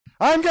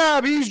I'm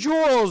Gab, he's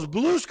Jules.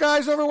 Blue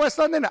skies over West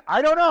London.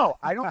 I don't know.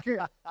 I don't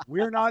care.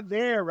 We're not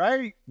there,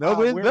 right? No,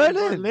 we're in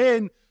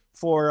Berlin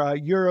for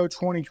Euro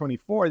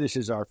 2024. This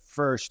is our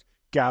first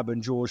Gab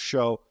and Jules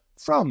show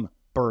from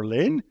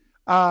Berlin.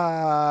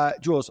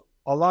 Jules,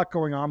 a lot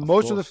going on.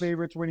 Most of the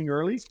favorites winning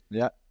early.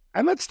 Yeah.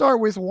 And let's start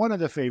with one of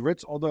the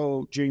favorites,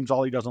 although James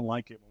Ollie doesn't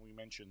like it when we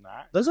mention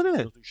that. Doesn't it?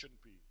 Because they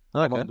shouldn't be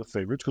among the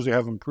favorites because they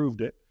haven't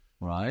proved it.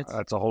 Right.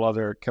 That's a whole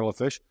other kettle of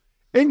fish.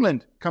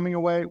 England coming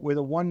away with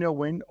a 1-0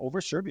 win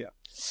over Serbia.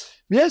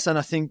 Yes, and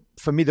I think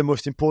for me the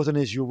most important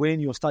is you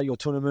win. You start your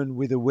tournament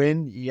with a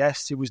win.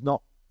 Yes, it was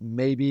not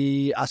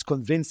maybe as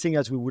convincing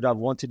as we would have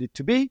wanted it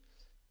to be,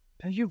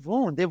 but you've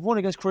won. They've won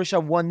against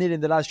Croatia 1-0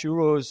 in the last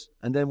Euros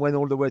and then went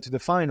all the way to the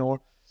final.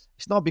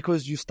 It's not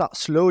because you start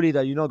slowly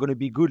that you're not going to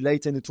be good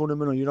later in the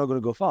tournament or you're not going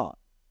to go far.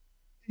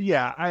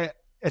 Yeah,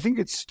 I think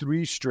it's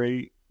 3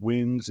 straight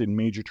wins in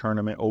major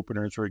tournament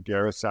openers for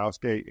Gareth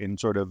Southgate in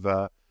sort of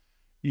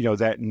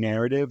that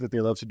narrative that they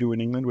love to do in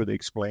England where they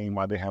explain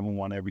why they haven't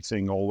won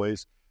everything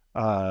always.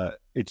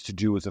 It's to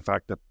do with the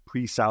fact that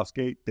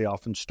pre-Southgate, they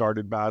often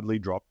started badly,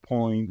 dropped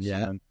points.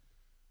 Yeah. And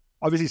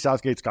obviously,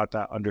 Southgate's got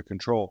that under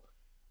control.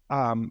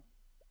 I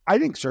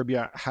think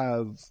Serbia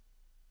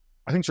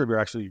are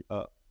actually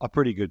a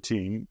pretty good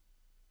team.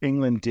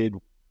 England did,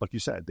 like you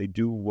said, they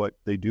do what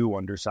they do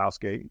under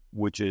Southgate,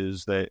 which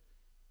is that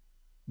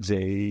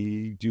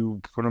they do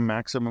put a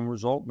maximum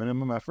result,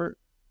 minimum effort,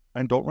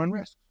 and don't run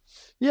risk.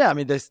 Yeah, I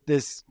mean,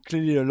 there's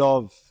clearly a lot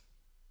of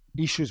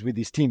issues with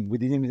this team.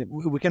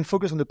 We can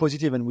focus on the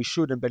positive, and we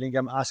should. And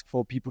Bellingham asked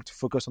for people to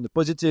focus on the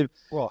positive.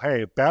 Well,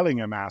 hey,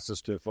 Bellingham asked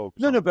us to focus.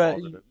 No, but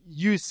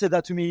you said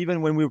that to me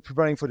even when we were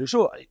preparing for the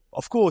show.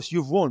 Of course,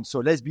 you've won, so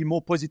let's be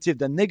more positive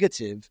than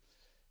negative.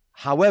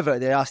 However,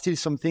 there are still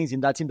some things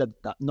in that team that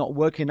are not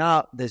working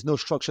out. There's no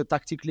structure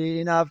tactically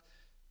enough.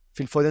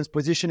 Phil Foden's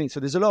positioning. So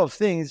there's a lot of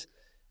things.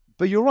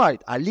 But you're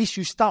right. At least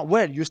you start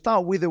well. You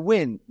start with a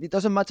win. It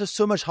doesn't matter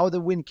so much how the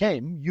win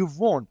came. You've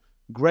won.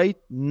 Great.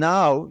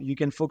 Now you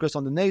can focus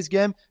on the next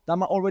game. That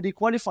might already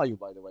qualify you,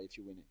 by the way, if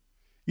you win it.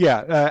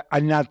 Yeah,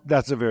 and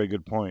that's a very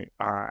good point.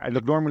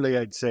 Look, normally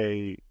I'd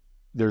say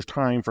there's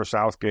time for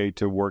Southgate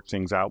to work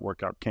things out,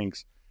 work out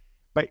kinks.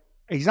 But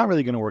he's not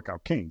really going to work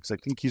out kinks. I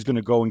think he's going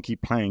to go and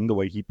keep playing the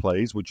way he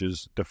plays, which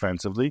is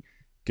defensively,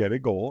 get a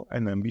goal,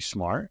 and then be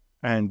smart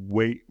and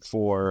wait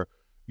for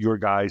your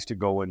guys to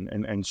go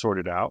and sort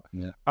it out.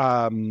 Yeah.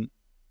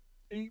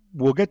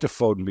 We'll get to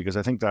Foden because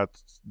I think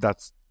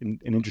that's an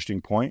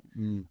interesting point.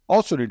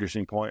 Also an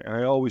interesting point, and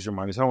I always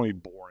remind us, I don't want to be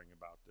boring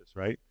about this,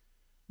 right?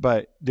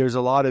 But there's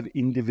a lot of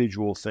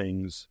individual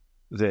things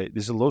that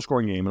this is a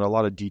low-scoring game and a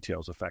lot of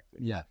details affect it.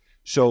 Yeah.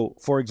 So,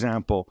 for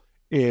example,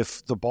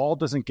 if the ball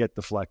doesn't get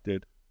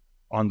deflected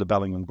on the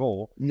Bellingham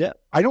goal,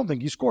 I don't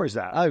think he scores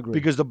that. I agree.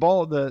 Because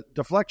the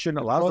deflection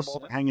allows the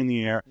ball to hang in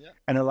the air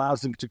and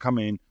allows them to come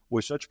in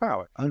with such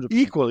power. 100%.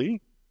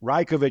 Equally,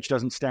 Rajkovic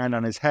doesn't stand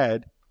on his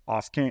head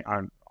off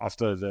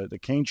the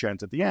Kane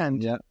chance at the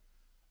end. Yeah.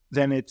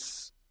 Then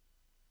it's,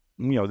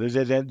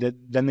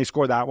 then they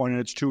score that one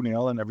and it's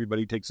 2-0 and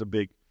everybody takes a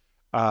big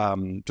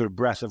sort of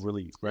breath of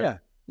relief, right?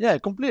 Yeah,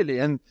 completely.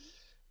 And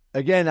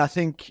again, I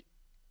think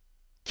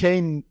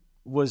Kane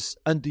was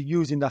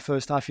underused in that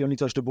first half. He only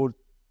touched the ball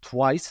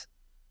twice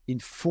in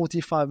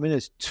 45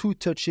 minutes, 2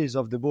 touches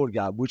of the ball,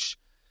 Gab, which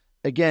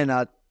again,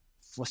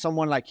 for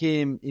someone like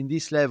him in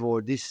this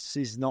level, this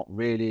is not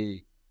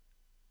really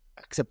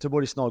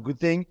acceptable. It's not a good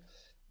thing.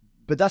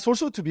 But that's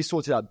also to be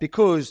sorted out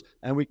because,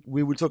 and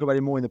we will talk about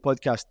it more in the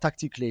podcast,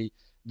 tactically,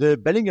 the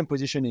Bellingham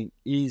positioning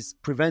is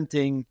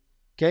preventing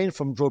Kane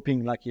from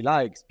dropping like he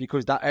likes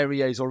because that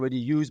area is already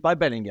used by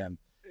Bellingham.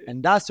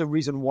 And that's the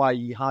reason why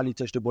he hardly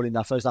touched the ball in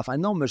that first half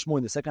and not much more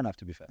in the second half,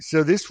 to be fair.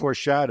 So this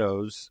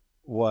foreshadows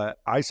what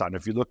I saw. And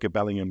if you look at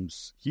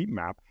Bellingham's heat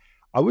map,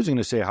 I wasn't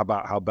going to say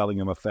about how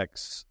Bellingham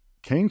affects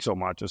Kane so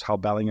much as how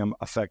Bellingham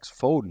affects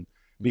Foden.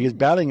 Because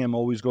Bellingham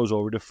always goes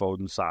over to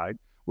Foden's side,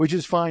 which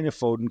is fine if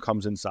Foden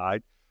comes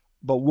inside.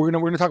 But we're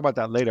gonna talk about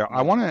that later.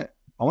 I want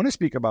to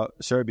speak about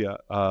Serbia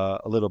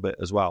a little bit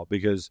as well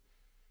because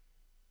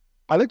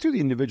I looked through the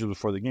individuals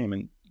before the game,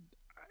 and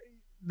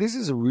this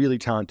is a really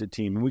talented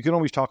team. And we can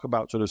always talk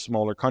about sort of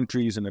smaller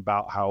countries and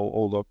about how,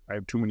 oh look, I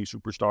have too many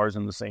superstars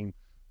in the same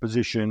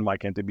position. Why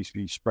can't they be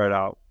spread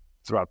out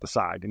throughout the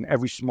side? And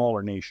every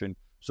smaller nation,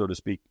 so to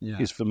speak,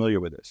 is familiar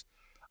with this.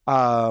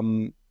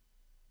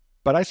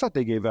 But I thought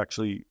they gave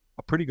actually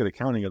a pretty good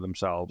accounting of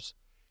themselves,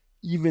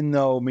 even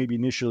though maybe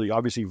initially,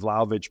 obviously,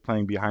 Vlahovic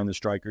playing behind the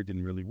striker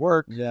didn't really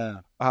work. Yeah.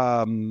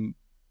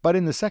 But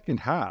in the second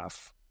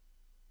half,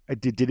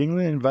 did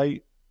England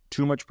invite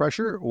too much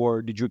pressure,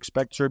 or did you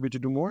expect Serbia to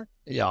do more?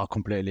 Yeah,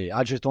 completely.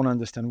 I just don't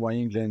understand why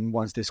England,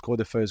 once they score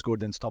the first goal,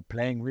 then stop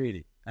playing,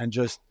 really, and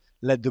just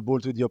let the ball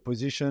to the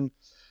opposition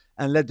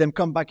and let them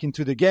come back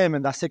into the game.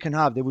 And that second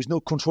half, there was no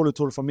control at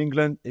all from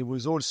England. It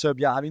was all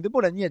Serbia having the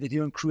ball. And yeah, they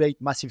didn't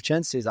create massive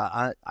chances.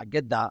 I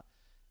get that.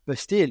 But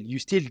still, you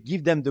still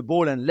give them the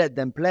ball and let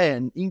them play.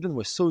 And England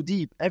was so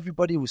deep.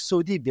 Everybody was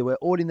so deep. They were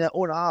all in their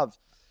own half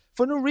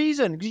for no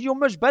reason, because you're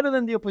much better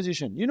than the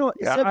opposition.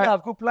 Serbia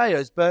have good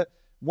players, but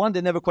One,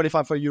 they never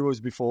qualified for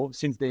Euros before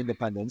since the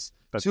independence.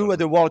 That's Two, right. at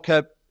the World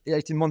Cup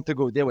 18 months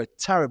ago, they were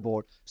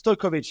terrible.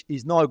 Stojkovic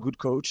is not a good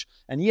coach,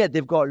 and yet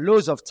they've got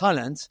loads of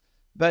talent,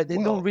 but they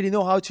don't really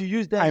know how to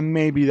use them. And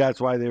maybe that's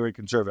why they were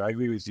conservative. I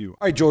agree with you.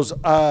 All right, Jules.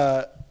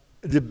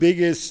 The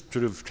biggest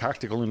sort of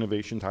tactical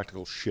innovation,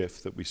 tactical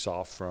shift that we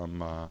saw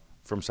from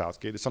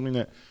Southgate is something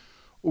that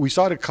we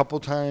saw it a couple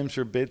times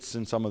or bits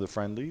in some of the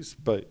friendlies,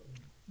 but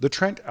the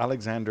Trent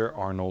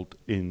Alexander-Arnold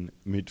in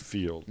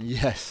midfield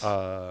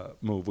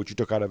move, which he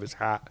took out of his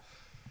hat.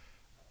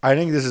 I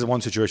think this is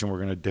one situation we're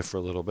going to differ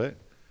a little bit.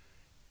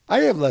 I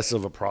have less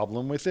of a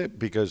problem with it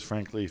because,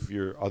 frankly, if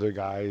your other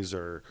guys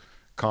are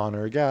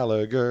Conor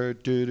Gallagher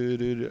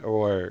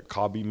or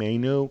Kobbie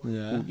Mainoo,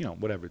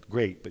 whatever,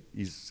 great, but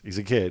he's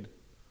a kid.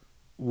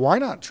 Why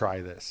not try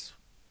this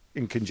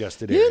in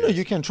congested areas? Yeah, no,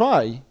 you can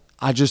try.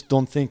 I just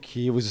don't think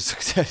he was a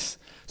success.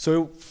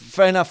 So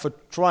fair enough for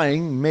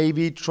trying.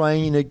 Maybe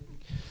trying in a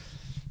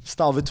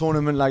start of a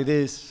tournament like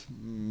this.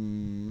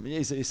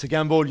 It's a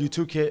gamble. You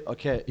took it.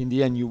 Okay, in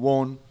the end you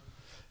won.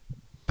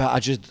 But I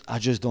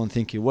just don't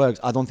think it works.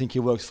 I don't think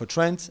it works for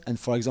Trent. And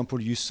for example,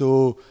 you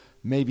saw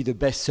maybe the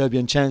best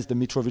Serbian chance, the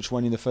Mitrovic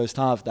one in the first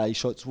half, that he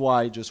shot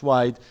wide, just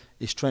wide,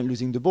 is Trent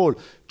losing the ball.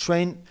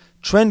 Trent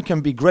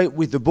can be great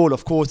with the ball,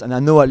 of course, and I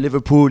know at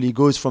Liverpool he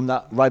goes from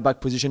that right-back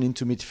position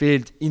into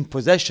midfield in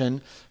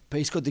possession, but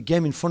he's got the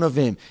game in front of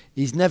him.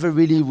 He's never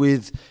really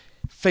with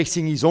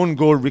facing his own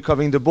goal,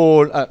 recovering the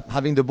ball,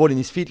 having the ball in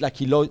his feet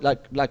like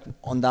like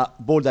on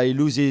that ball that he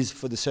loses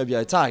for the Serbia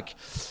attack.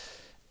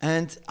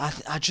 And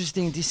I just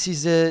think this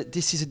is a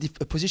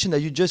position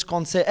that you just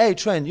can't say, hey,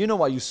 Trent, you know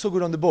what, you're so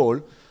good on the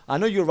ball. I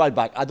know you're right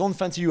back. I don't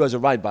fancy you as a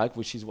right back,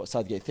 which is what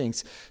Southgate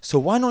thinks. So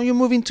why don't you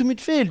move into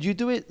midfield? You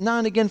do it now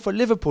and again for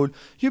Liverpool.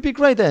 You'll be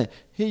great there.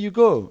 Here you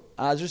go.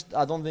 I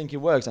don't think it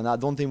works, and I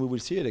don't think we will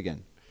see it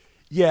again.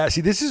 Yeah,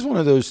 see, this is one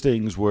of those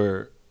things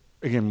where,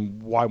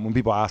 again, when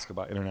people ask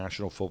about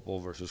international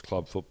football versus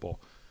club football,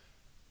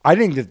 I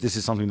think that this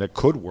is something that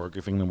could work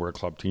if England were a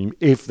club team,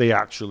 if they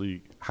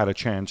actually had a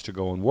chance to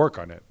go and work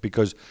on it,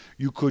 because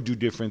you could do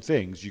different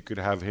things. You could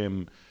have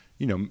him,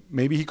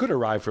 maybe he could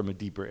arrive from a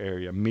deeper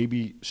area.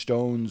 Maybe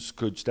Stones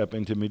could step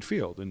into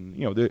midfield.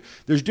 And,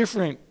 there's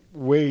different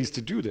ways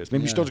to do this.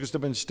 Maybe Stones could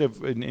step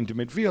into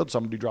midfield.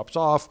 Somebody drops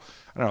off.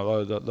 I don't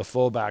know, the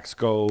fullbacks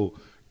go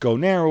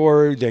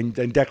narrower, then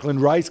Declan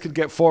Rice could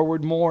get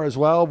forward more as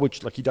well,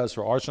 which like he does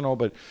for Arsenal,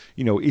 but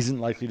isn't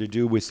likely to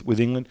do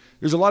with England.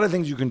 There's a lot of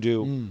things you can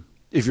do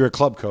if you're a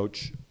club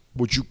coach,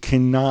 which you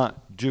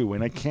cannot do,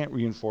 and I can't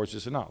reinforce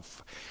this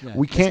enough. Yeah,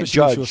 we can't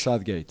judge. Especially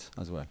Southgate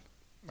as well.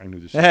 I knew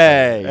this.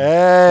 Hey,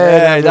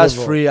 that's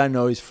free. I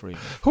know it's free.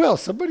 Who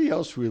else? Somebody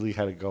else really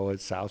had a go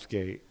at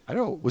Southgate. I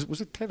don't know.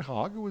 Was it Ten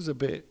Hag? It was a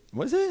bit.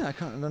 Was it? I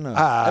don't know.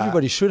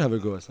 Everybody should have a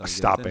go at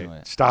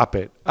Southgate. Stop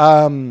it.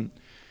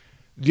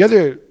 The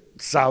other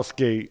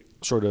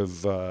Southgate sort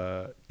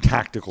of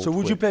tactical. So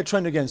would you play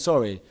Trent again?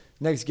 Sorry,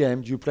 next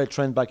game, do you play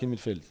Trent back in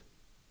midfield?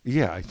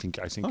 Yeah, I think.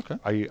 Okay.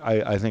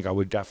 I think I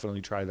would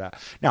definitely try that.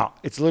 Now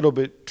it's a little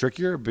bit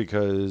trickier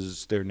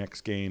because their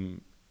next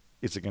game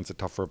is against a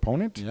tougher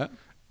opponent. Yeah.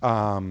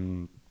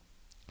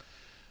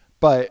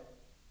 But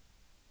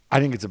I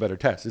think it's a better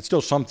test. It's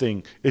still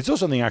something.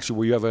 Actually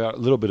where you have a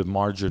little bit of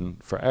margin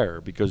for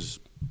error, because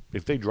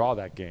if they draw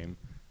that game,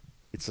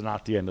 it's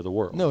not the end of the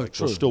world. No,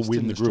 true. They'll still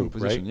win the group,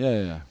 right?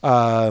 Yeah.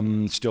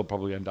 Still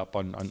probably end up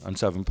on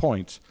 7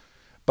 points.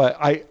 But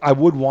I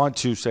would want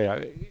to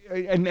say,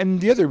 and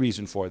the other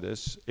reason for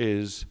this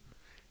is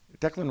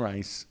Declan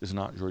Rice is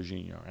not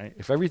Jorginho, right?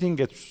 If everything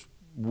gets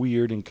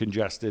weird and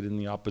congested in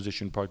the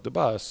opposition part of the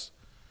bus,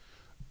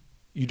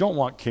 you don't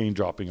want Kane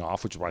dropping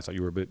off, which is why I thought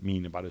you were a bit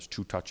mean about his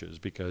 2 touches,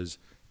 because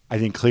I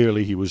think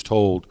clearly he was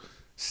told,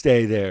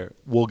 stay there,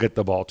 we'll get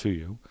the ball to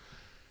you.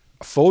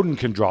 Foden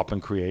can drop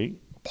and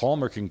create.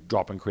 Palmer can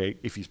drop and create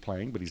if he's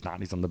playing, but he's not.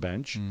 He's on the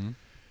bench. Mm-hmm.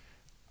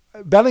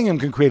 Bellingham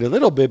can create a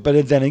little bit,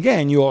 but then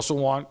again, you also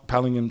want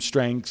Bellingham's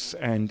strength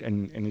and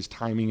his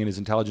timing and his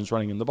intelligence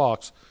running in the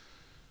box.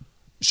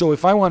 So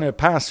if I want a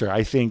passer,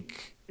 I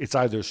think it's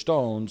either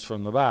Stones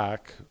from the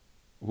back,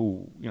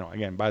 who,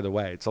 again, by the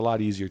way, it's a lot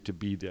easier to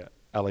be the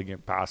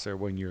elegant passer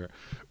when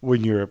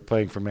you're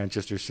playing for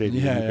Manchester City.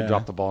 You can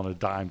drop the ball on a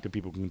dime to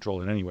people who can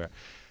control it anywhere.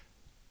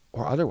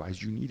 Or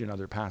otherwise, you need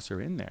another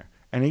passer in there.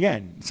 And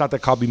again, it's not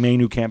that Kobbie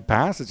Mainoo can't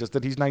pass. It's just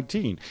that he's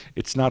 19.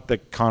 It's not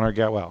that Conor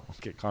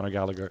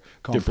Gallagher,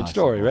 different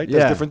story, right? Yeah.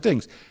 There's different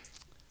things.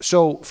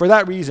 So for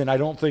that reason, I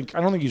don't think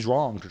he's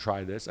wrong to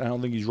try this. I don't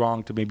think he's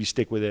wrong to maybe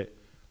stick with it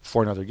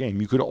for another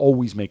game. You could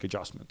always make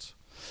adjustments.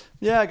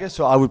 Yeah, I guess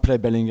so. I would play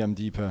Bellingham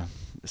deeper.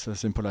 It's as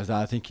simple as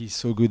that. I think he's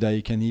so good that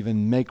he can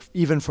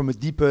even from a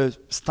deeper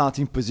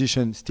starting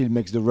position, still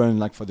makes the run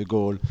like for the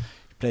goal.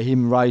 Play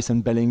him, Rice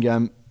and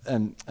Bellingham,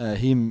 and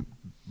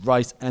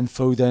Rice and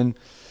Foden.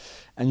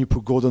 And you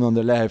put Gordon on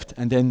the left,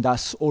 and then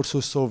that's also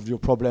solved your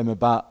problem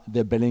about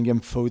the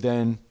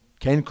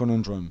Bellingham-Foden-Kane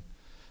conundrum,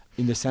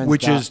 in the sense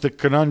which is the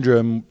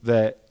conundrum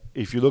that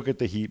if you look at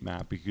the heat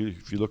map,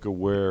 if you look at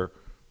where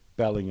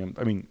Bellingham,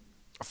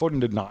 Foden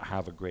did not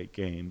have a great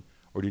game.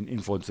 or didn't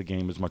influence the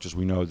game as much as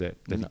we know that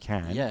he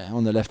can. Yeah,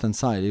 on the left-hand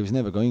side. He was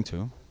never going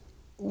to.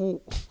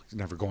 Ooh, he's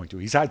never going to.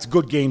 He's had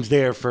good games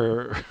there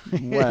for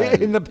Well,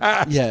 in the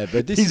past. Yeah,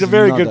 but he's a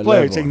very good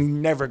player. Saying he's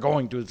never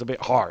going to, it's a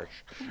bit harsh.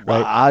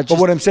 Right? But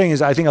what I'm saying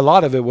is I think a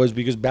lot of it was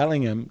because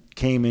Bellingham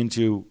came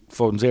into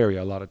Foden's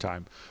area a lot of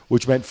time,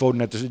 which meant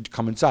Foden had to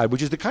come inside,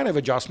 which is the kind of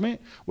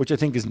adjustment which I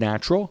think is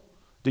natural.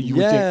 That you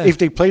would think if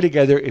they play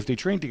together, if they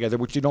train together,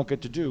 which they don't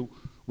get to do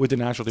with the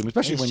national team,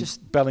 especially when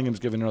Bellingham's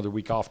given another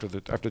week after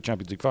the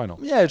Champions League final.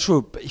 Yeah,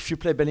 true. But if you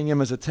play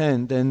Bellingham as a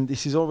 10, then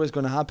this is always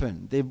going to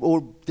happen. They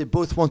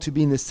both want to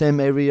be in the same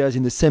areas,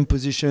 in the same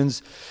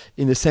positions,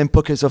 in the same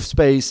pockets of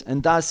space,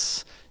 and I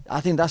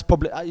think that's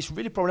probably it's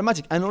really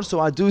problematic. And also,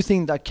 I do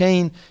think that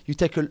Kane, you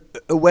take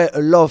away a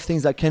lot of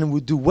things that Kane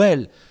would do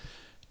well,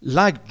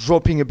 like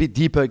dropping a bit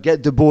deeper,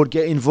 get the ball,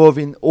 get involved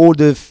in all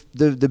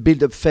the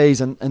build-up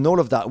phase and all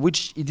of that,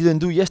 which he didn't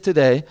do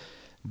yesterday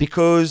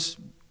because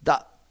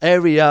that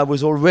area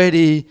was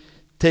already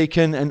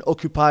taken and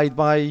occupied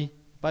by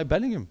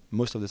Bellingham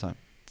most of the time.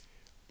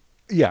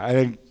 Yeah,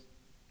 I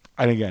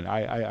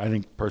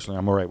think personally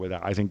I'm all right with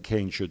that. I think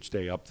Kane should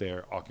stay up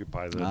there,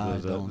 occupy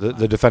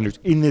the defenders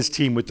in this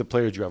team with the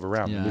players you have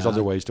around him. There's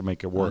other ways to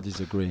make it work. I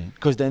disagree.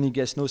 Because then he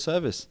gets no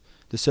service.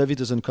 The service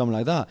doesn't come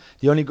like that.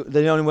 The only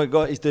way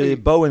got is the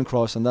Bowen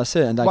cross, and that's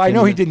it. And I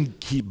know he didn't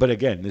keep, but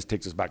again, this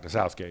takes us back to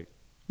Southgate.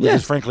 Yeah.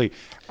 Because frankly,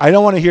 I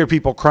don't want to hear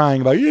people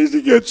crying about, he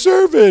doesn't get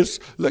service.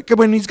 Look at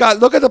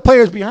the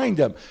players behind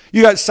him.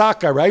 You got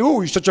Saka, right? Oh,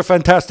 he's such a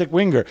fantastic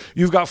winger.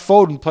 You've got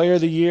Foden, player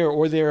of the year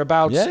or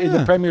thereabouts in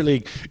the Premier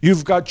League.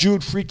 You've got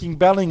Jude freaking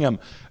Bellingham.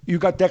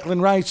 You've got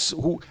Declan Rice.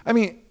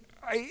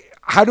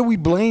 How do we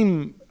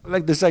blame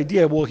this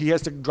idea, well, he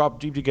has to drop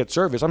deep to get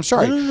service? I'm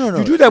sorry. No.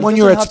 You do that when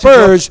you're at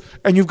Spurs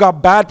and you've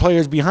got bad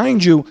players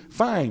behind you,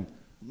 fine.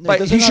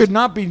 But he should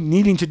not be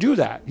needing to do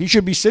that. He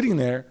should be sitting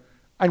there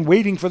and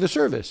waiting for the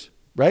service,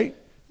 right?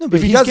 No, but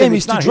if he his doesn't, game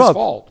it's is not to drop. his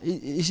fault.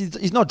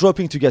 He's not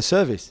dropping to get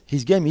service.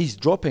 His game is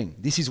dropping.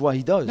 This is what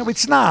he does. No,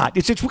 it's not.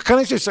 Can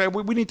I just say,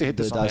 we need to hit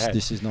this on the head.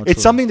 This is not It's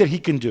true. something that he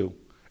can do.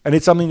 And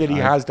it's something that he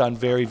has done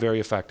very, very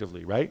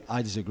effectively, right?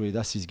 I disagree.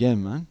 That's his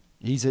game, man.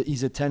 He's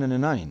a 10 and a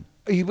 9.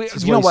 You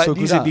know what?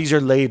 These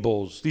are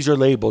labels. These are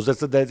labels. It's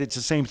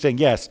the same thing.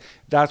 Yes,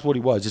 that's what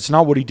he was. It's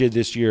not what he did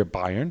this year at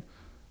Bayern.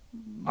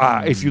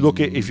 If you look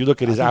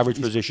at his average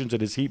positions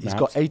and his heat maps, he's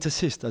got 8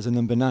 assists as a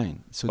number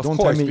 9. So of don't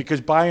course, tell me because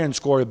Bayern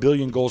score 1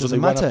 billion goals and they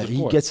doesn't run matter. up the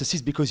score. He gets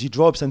assists because he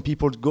drops and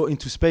people go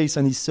into space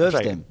and he serves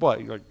them. Well,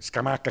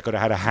 Scamacca could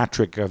have had a hat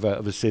trick of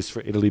assists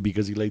for Italy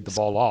because he laid the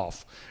ball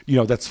off.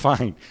 That's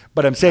fine.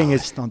 But I'm saying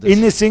in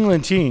this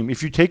England team,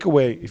 if you take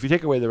away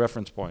the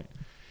reference point,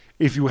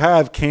 if you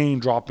have Kane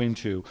drop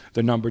into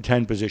the number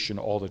 10 position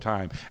all the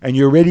time, and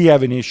you already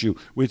have an issue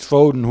with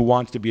Foden who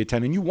wants to be a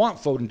 10, and you want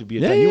Foden to be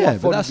a 10, you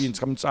want Foden to be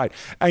come inside,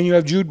 and you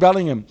have Jude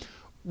Bellingham,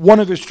 one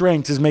of his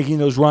strengths is making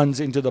those runs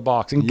into the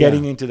box and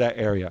getting into that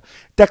area.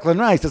 Declan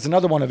Rice, that's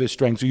another one of his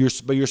strengths,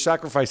 but you're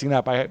sacrificing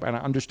that by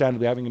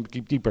understandably having him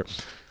keep deeper.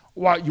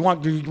 What, you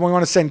want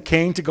to send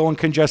Kane to go and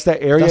congest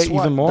that area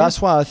even more?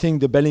 That's why I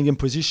think the Bellingham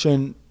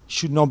position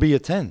should not be a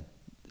 10.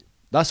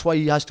 That's why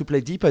he has to play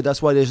deeper.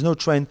 That's why there's no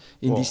trend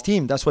in this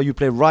team. That's why you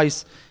play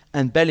Rice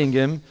and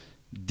Bellingham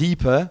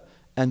deeper,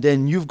 and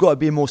then you've got a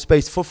bit more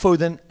space for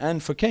Foden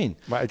and for Kane.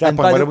 At that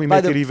point, why don't we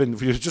make it even,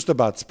 if it's just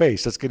about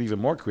space, let's get even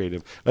more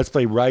creative. Let's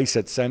play Rice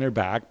at center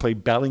back, play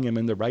Bellingham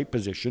in the right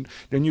position.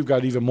 Then you've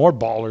got even more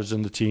ballers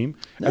in the team,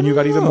 and you've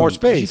got even more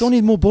space. You don't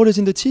need more ballers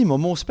in the team or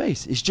more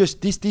space. It's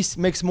just this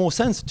makes more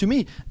sense to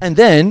me. And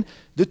then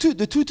the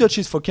two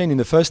touches for Kane in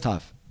the first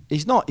half,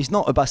 it's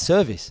not about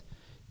service.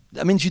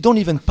 I mean, you don't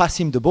even pass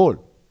him the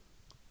ball.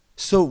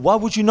 So why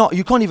would you not?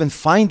 You can't even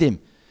find him.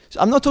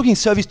 So I'm not talking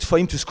service for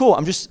him to score.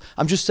 I'm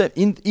just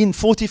saying in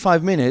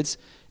 45 minutes,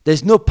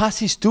 there's no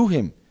passes to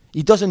him.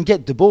 He doesn't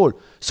get the ball.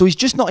 So he's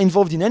just not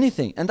involved in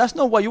anything. And that's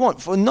not what you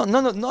want.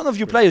 None of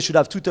your players should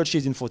have 2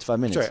 touches in 45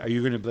 minutes. Sorry, are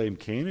you going to blame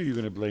Kane or are you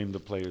going to blame the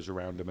players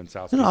around him in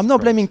South? No, I'm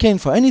not blaming Kane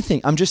for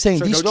anything. I'm just saying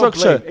this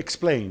structure.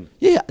 Explain.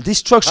 Yeah, this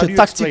structure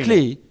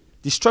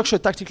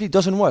tactically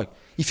doesn't work.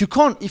 If you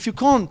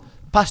can't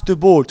pass the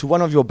ball to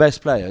one of your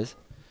best players,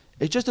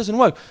 it just doesn't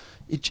work.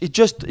 It's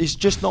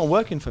just not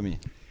working for me.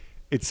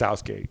 It's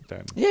Southgate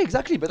then. Yeah,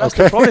 exactly. But that's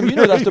the problem.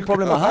 That's the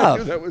problem I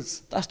have.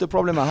 That's the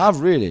problem I have,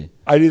 really.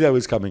 I knew that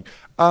was coming.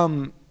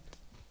 On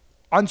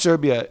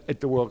Serbia at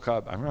the World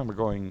Cup, I remember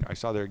I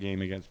saw their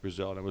game against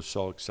Brazil, and I was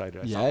so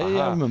excited. I thought,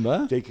 I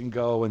remember. They can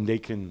go and they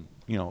can,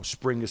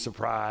 spring a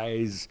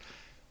surprise.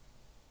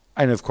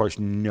 And of course,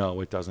 no,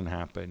 it doesn't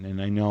happen.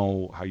 And I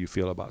know how you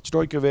feel about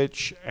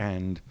Stojkovic,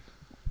 and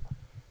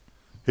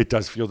it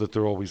does feel that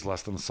they're always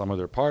less than the sum of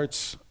their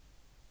parts.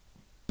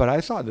 But I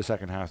thought in the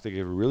second half they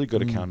gave a really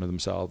good account of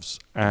themselves.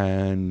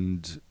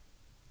 And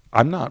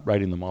I'm not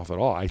writing them off at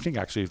all. I think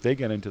actually if they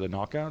get into the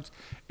knockouts,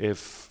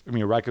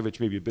 Rajkovic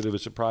may be a bit of a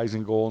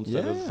surprising goal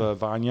instead of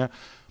Vanya.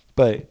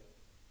 But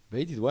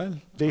they did well.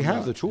 They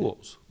have the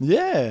tools.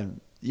 Yeah,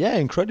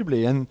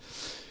 incredibly. And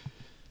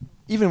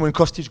even when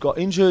Kostic got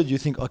injured, you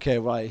think, okay,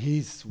 right,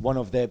 he's one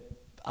of their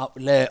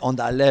outlet on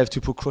that left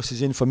to put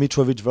crosses in for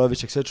Mitrovic,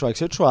 Vlahovic, etc.,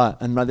 etc.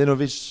 And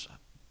Mladenovic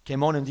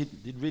came on and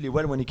did really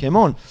well when he came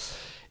on.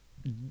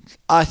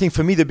 I think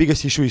for me the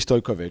biggest issue is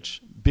Stojkovic,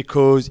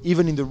 because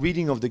even in the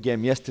reading of the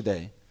game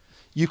yesterday,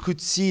 you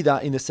could see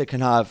that in the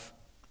second half,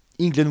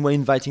 England were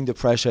inviting the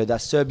pressure,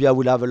 that Serbia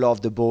will have a lot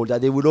of the ball,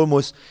 that they would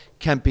almost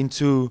camp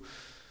into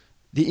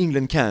the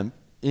England camp,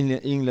 in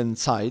the England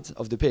side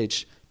of the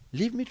pitch.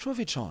 Leave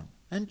Mitrovic on.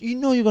 And you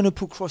know you're going to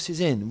put crosses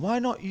in. Why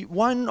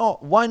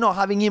not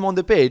having him on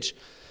the pitch?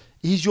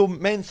 He's your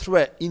main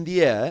threat in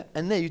the air,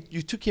 and then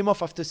you took him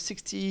off after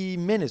 60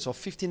 minutes or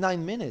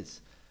 59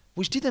 minutes,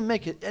 which didn't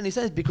make any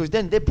sense, because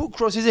then they put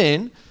crosses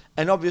in,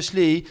 and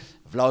obviously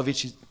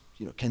Vlahovic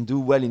can do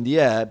well in the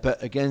air,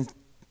 but against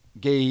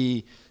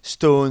Gay,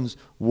 Stones,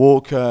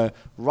 Walker,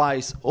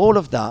 Rice, all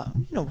of that,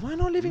 why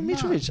not leaving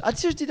Mitrovic?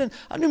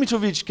 I knew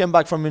Mitrovic came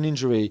back from an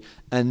injury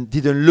and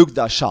didn't look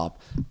that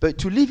sharp, but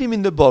to leave him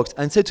in the box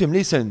and say to him,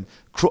 listen,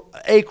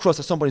 a cross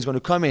at some point is going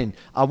to come in,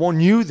 I want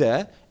you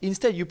there.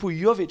 Instead, you put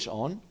Jovic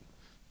on.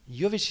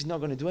 Jovic is not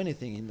going to do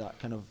anything in that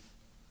kind of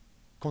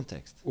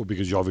context. Well,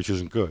 because Jovic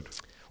isn't good.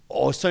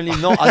 Or certainly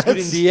not as good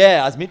in the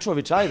air as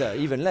Mitrovic either,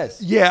 even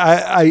less.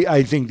 Yeah,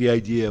 I think the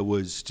idea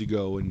was to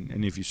go,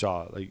 and if you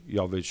saw, like,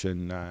 Jovic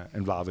and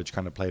Vlahovic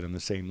kind of played on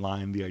the same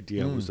line. The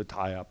idea was to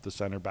tie up the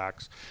center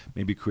backs,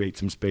 maybe create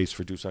some space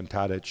for Dusan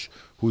Tadic,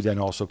 who then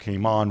also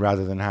came on,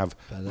 rather than have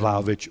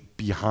Vlahovic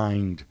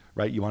behind,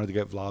 right? You wanted to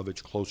get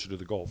Vlahovic closer to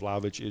the goal.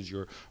 Vlahovic is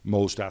your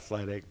most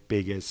athletic,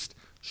 biggest,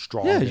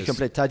 strongest. Yeah, you can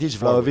play Tadic,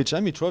 Vlahovic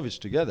and Mitrovic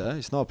together.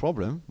 It's not a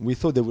problem. We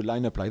thought they would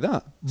line up like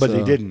that. But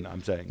they didn't,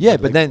 I'm saying. Yeah,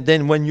 but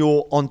then when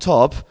you're on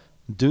top,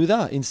 do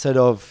that instead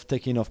of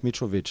taking off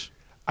Mitrovic.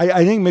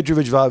 I think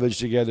Mitrovic, Vlahovic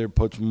together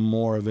puts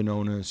more of an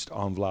onus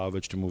on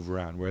Vlahovic to move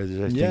around, whereas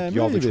I think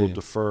Jovic will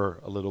defer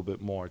a little bit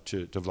more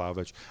to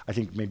Vlahovic. I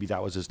think maybe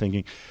that was his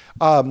thinking.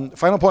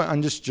 Final point,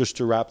 and just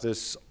to wrap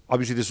this,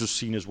 obviously this was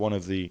seen as one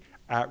of the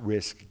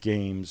at-risk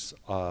games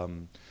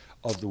of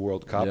the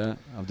World Cup. Yeah,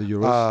 of the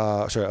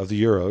Euros. Of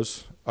the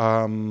Euros.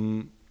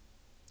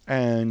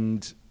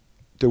 And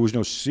there was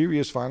no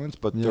serious violence,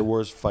 but there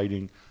was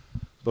fighting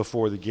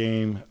before the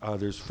game.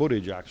 There's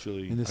footage,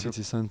 actually. In the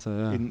city centre,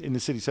 yeah. In the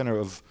city centre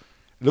of...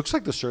 It looks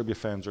like the Serbia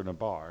fans are in a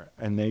bar,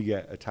 and they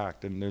get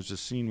attacked. And there's a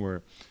scene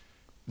where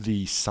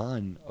the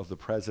son of the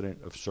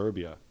president of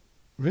Serbia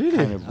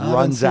kind of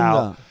runs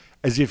out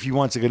as if he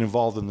wants to get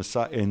involved in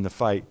the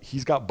fight.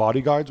 He's got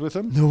bodyguards with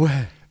him. No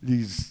way.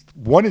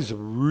 One is a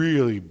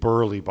really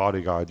burly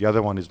bodyguard. The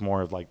other one is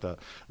more of like the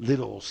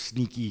little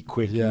sneaky,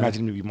 quick.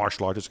 Imagine him to be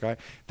martial artist guy.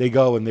 They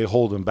go and they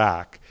hold him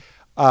back.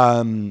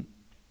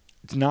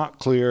 It's not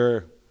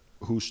clear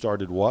who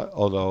started what,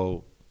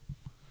 although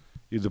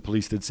the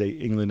police did say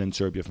England and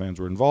Serbia fans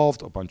were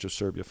involved. A bunch of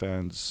Serbia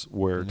fans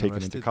were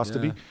taken into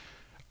custody.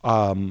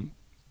 Yeah.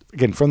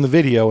 Again, from the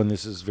video, and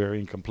this is very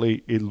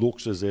incomplete, it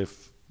looks as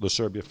if the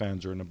Serbia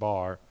fans are in a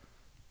bar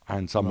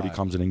and somebody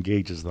comes and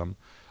engages them.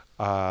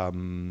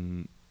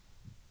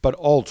 But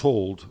all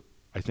told,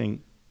 I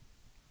think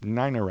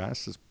 9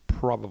 arrests is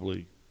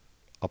probably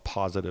a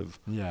positive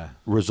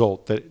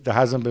result. That there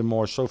hasn't been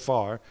more so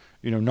far.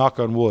 Knock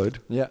on wood.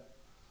 Yeah.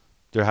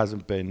 There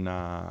hasn't been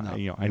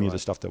any of the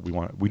stuff that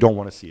we don't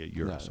want to see at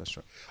Euros. No, that's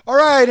right. All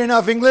right,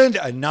 enough England,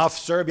 enough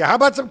Serbia. How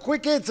about some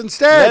quick hits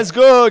instead? Let's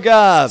go,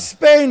 Gab.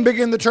 Spain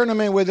begin the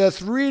tournament with a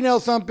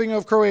 3-0 thumping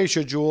of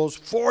Croatia, Jules.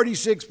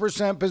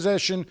 46%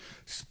 possession,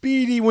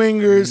 speedy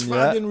wingers,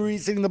 Fabian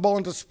Ruiz hitting the ball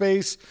into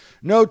space.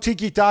 No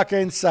tiki-taka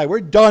in sight.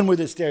 We're done with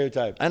this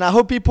stereotype. And I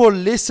hope people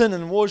listen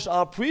and watch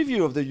our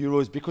preview of the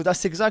Euros, because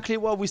that's exactly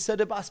what we said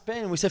about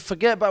Spain. We said,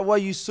 forget about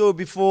what you saw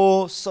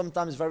before,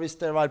 sometimes very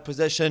sterile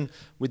possession.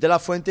 With De La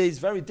Fuente, it's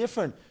very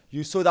different.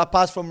 You saw that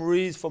pass from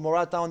Ruiz, from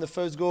Morata on the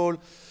first goal.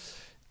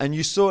 And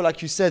you saw,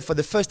 like you said, for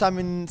the first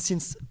time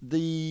since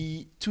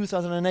the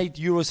 2008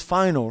 Euros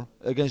final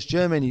against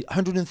Germany,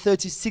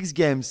 136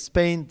 games,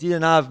 Spain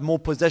didn't have more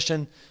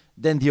possession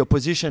than the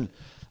opposition.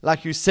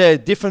 Like you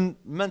said,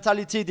 different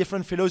mentality,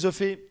 different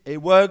philosophy.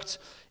 It worked.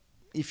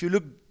 If you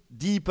look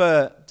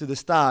deeper to the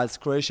stats,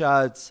 Croatia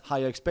had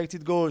higher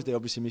expected goals. They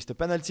obviously missed a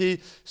penalty.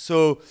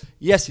 So,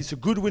 yes, it's a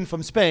good win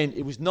from Spain.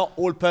 It was not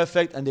all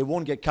perfect, and they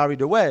won't get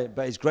carried away.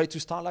 But it's great to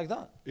start like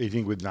that. I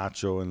think with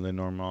Nacho and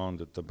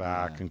Lenormand at the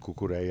back and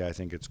Cucurella, I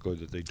think it's good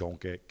that they don't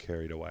get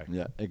carried away.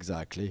 Yeah,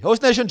 exactly.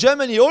 Host nation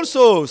Germany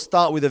also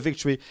start with a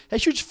victory. A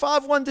huge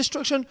 5-1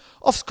 destruction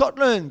of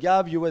Scotland.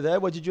 Gab, you were there.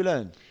 What did you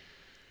learn?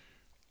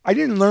 I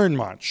didn't learn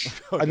much.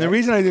 Okay. And the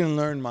reason I didn't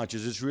learn much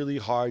is it's really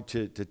hard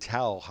to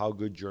tell how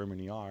good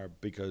Germany are,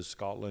 because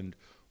Scotland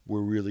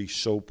were really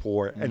so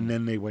poor, and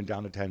then they went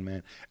down to 10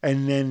 men,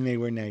 and then they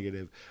were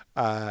negative.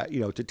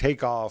 To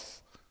take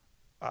off,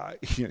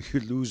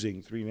 you're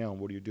losing 3-0,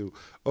 what do you do?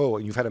 Oh,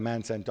 and you've had a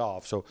man sent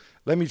off. So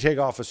let me take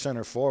off a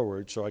center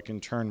forward so I can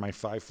turn my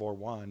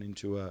 5-4-1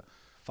 into a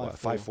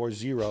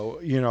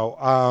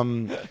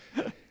 5-4-0,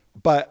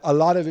 But a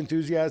lot of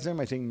enthusiasm.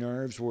 I think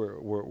nerves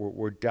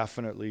were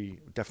definitely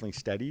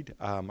steadied.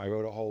 I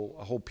wrote a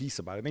whole piece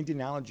about it. I made the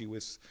analogy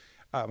with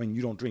I mean,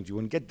 you don't drink, you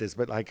wouldn't get this,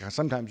 but like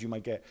sometimes you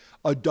might get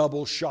a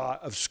double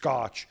shot of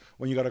scotch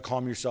when you got to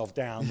calm yourself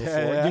down before.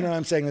 Yeah. You know what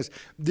I'm saying?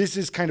 This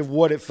is kind of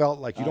what it felt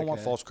like. You don't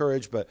want false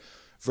courage, but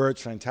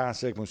Vert's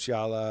fantastic.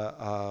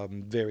 Musiala,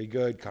 very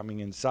good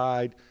coming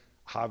inside.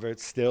 Havertz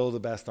still the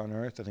best on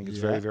earth. I think it's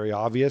very, very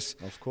obvious.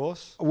 Of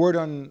course. A word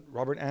on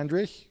Robert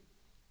Andrich.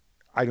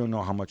 I don't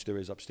know how much there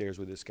is upstairs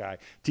with this guy.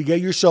 To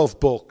get yourself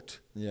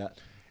booked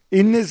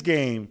in this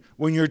game,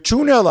 when you're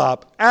 2-0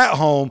 up at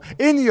home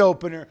in the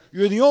opener,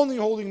 you're the only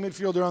holding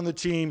midfielder on the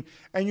team,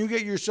 and you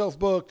get yourself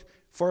booked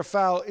for a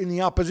foul in the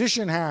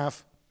opposition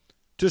half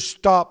to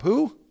stop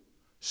who?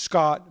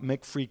 Scott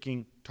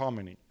McFreaking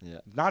Tomini. Yeah.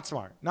 Not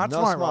smart. Not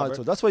smart, Robert.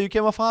 So that's why you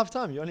came off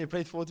half-time. You only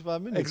played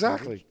 45 minutes.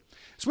 Exactly.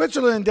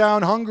 Switzerland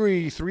down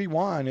Hungary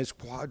 3-1 as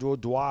Quadro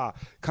Dois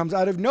comes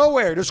out of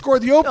nowhere to score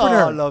the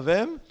opener. Oh, I love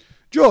him.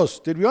 Jules,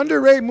 did we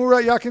underrate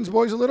Murat Yakin's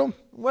boys a little?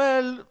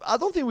 Well, I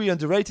don't think we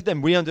underrated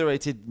them. We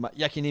underrated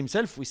Yakin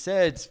himself. We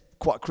said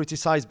quite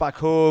criticized back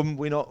home.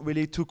 We're not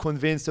really too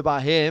convinced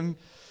about him.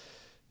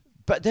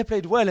 But they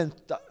played well. And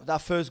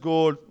that first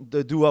goal,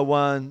 the Dua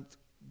one,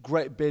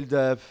 great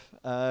build-up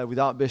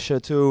without Bisher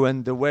too.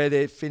 And the way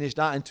they finished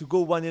that. And to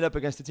go 1-0 up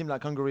against a team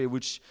like Hungary,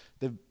 which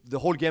the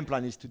whole game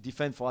plan is to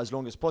defend for as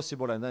long as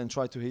possible and then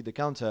try to hit the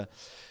counter.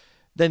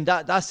 Then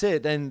that's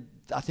it. Then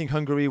I think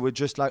Hungary were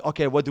just like,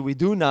 okay, what do we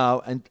do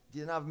now? And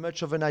didn't have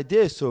much of an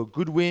idea. So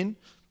good win,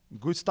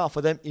 good start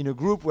for them in a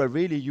group where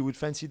really you would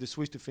fancy the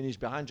Swiss to finish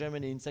behind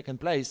Germany in second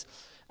place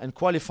and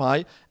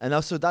qualify. And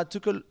also that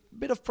took a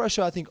bit of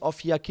pressure, I think,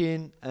 off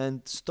Yakin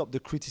and stopped the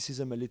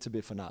criticism a little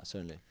bit for now,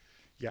 certainly.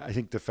 Yeah, I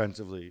think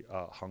defensively,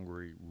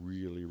 Hungary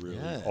really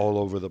all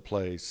over the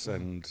place.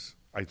 And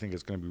I think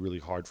it's going to be really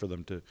hard for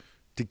them to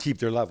keep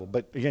their level.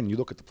 But again, you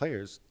look at the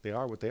players, they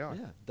are what they are.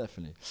 Yeah,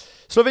 definitely.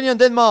 Slovenia and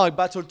Denmark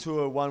battled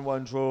to a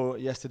 1-1 draw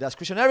yesterday as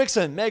Christian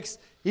Eriksen makes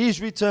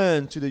his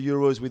return to the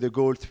Euros with a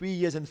goal 3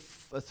 years and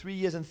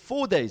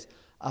 4 days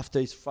after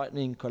his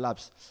frightening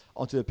collapse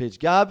onto the pitch.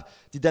 Gab,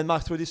 did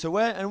Denmark throw this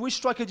away? And which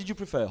striker did you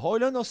prefer,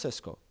 Højlund or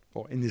Sesko?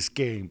 Oh, in this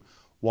game,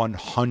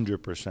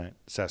 100%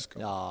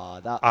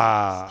 Sesko. That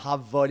half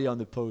volley on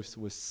the post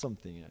was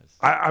something else.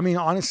 I mean,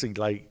 honestly,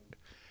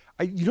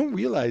 you don't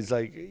realize,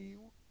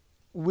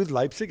 with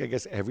Leipzig, I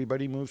guess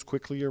everybody moves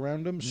quickly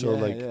around him. So,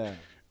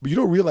 but you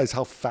don't realize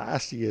how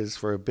fast he is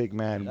for a big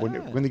man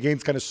when the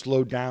game's kind of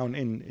slowed down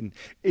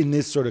in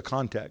this sort of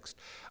context.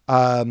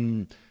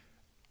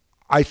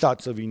 I thought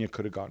Slovenia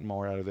could have gotten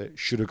more out of it,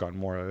 should have gotten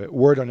more out of it.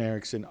 Word on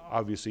Eriksen,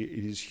 obviously,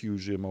 it is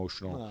hugely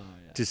emotional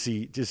to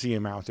see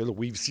him out there. Look,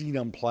 we've seen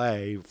him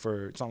play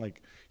it's not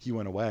like he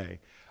went away.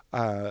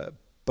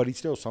 But he's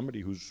still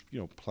somebody who's,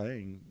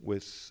 playing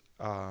with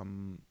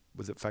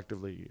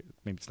effectively,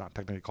 maybe it's not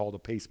technically called a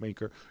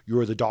pacemaker.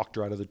 You're the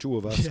doctor out of the two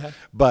of us. Yeah.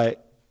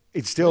 But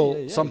it's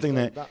still something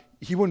that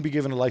he wouldn't be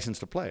given a license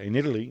to play. In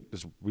Italy,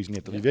 there's a reason he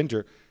had to leave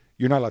Inter,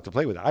 you're not allowed to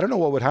play with it. I don't know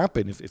what would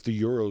happen if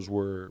the Euros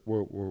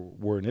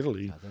were in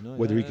Italy,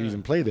 whether he could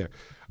even play there.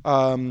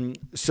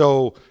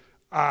 So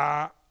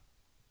I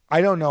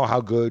don't know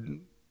how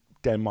good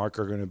Denmark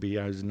are going to be.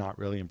 I was not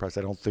really impressed.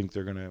 I don't think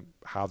they're going to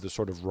have the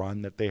sort of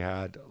run that they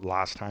had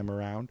last time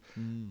around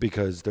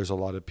because there's a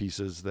lot of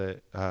pieces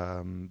that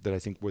I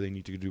think where they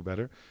need to do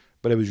better.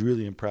 But I was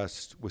really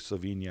impressed with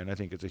Slovenia, and I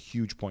think it's a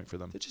huge point for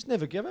them. They just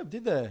never gave up,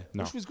 did they?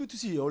 No. Which was good to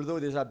see, although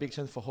there's a big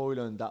chance for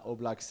Højlund that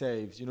Oblak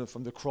saves,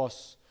 from the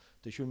cross,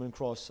 the human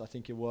cross, I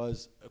think it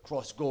was, a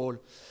cross goal.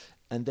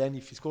 And then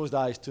if he scores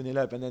that, it's 2-0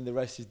 up, and then the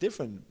rest is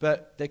different.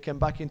 But they came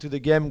back into the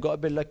game, got a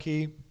bit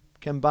lucky,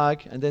 came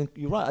back, and then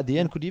you're right, at the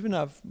end could even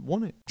have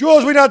won it.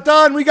 Jules, we're not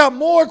done. We got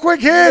more quick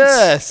hits.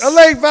 Yes. A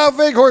late Wout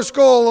Weghorst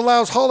goal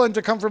allows Holland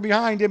to come from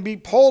behind and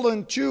beat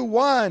Poland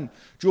 2-1.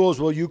 Jules,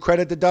 will you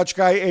credit the Dutch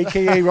guy,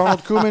 a.k.a.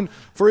 Ronald Koeman,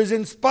 for his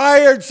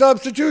inspired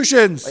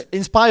substitutions?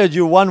 Inspired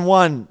you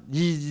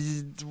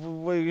 1-1.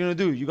 What are you going to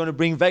do? You're going to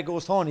bring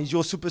Weghorst on. He's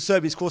your super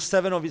sub. He scored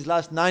 7 of his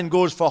last 9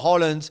 goals for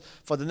Holland,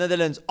 for the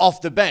Netherlands,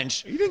 off the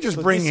bench. You didn't just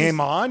bring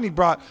him on. He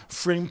brought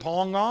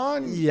Frimpong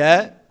on.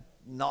 Yeah.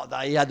 Not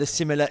that he had a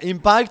similar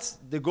impact.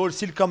 The goal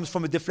still comes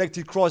from a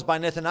deflected cross by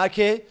Nathan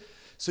Ake.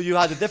 So you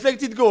had a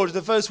deflected goal,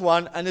 the first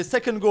one, and the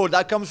second goal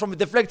that comes from a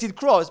deflected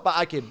cross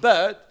by Ake.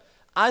 But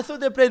I thought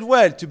they played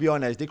well, to be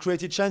honest. They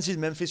created chances.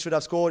 Memphis should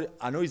have scored.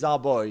 I know he's our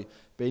boy,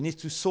 but he needs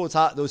to sort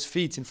out those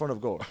feet in front of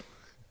goal.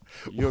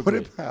 What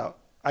about,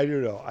 I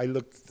don't know, I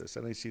looked at this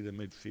and I see the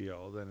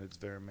midfield and it's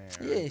Vermeer.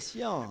 Yes,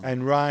 Young.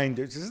 And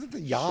Reinders. Isn't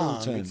it Young?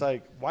 Schouten. It's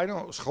like, why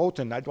don't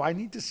Schouten? Do I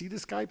need to see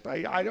this guy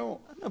play? I don't.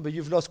 No, but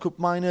you've lost Koop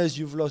Miners,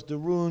 you've lost De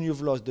Roon,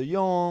 you've lost De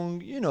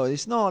Jong.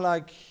 It's not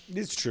like...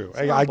 It's true.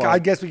 I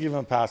guess we give him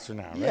a pass for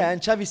now, right? Yeah,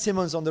 and Xavi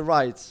Simons on the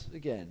right.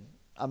 Again,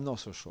 I'm not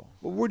so sure.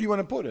 Well, where do you want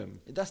to put him?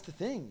 That's the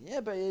thing.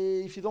 Yeah, but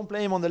if you don't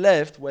play him on the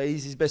left, where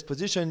he's his best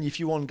position, if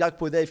you want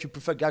Gakpo there, if you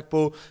prefer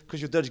Gakpo,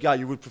 because you're a Dutch guy,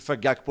 you would prefer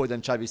Gakpo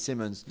than Xavi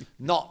Simons.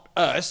 Not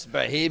us,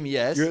 but him,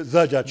 yes. You're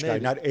the Dutch guy,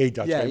 not a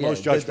Dutch guy. Yeah,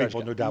 Most Dutch Dutch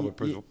people, guy. no doubt,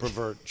 would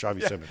prefer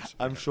Xavi Simons.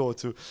 I'm sure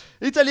too.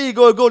 Italy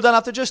got a goal done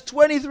after just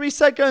 23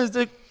 seconds,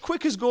 the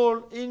quickest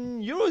goal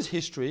in Euros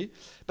history.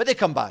 But they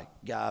come back.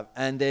 Gab,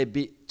 and they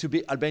beat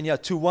Albania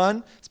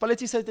 2-1.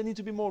 Spalletti said they need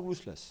to be more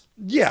ruthless.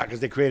 Yeah, because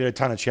they created a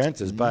ton of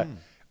chances, but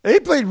they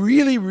played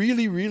really,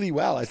 really, really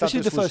well.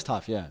 Especially the first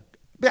half, yeah.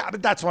 Yeah,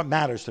 but that's what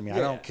matters to me. Yeah. I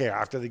don't care.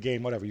 After the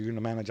game, whatever, you're going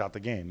to manage out the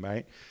game,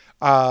 right?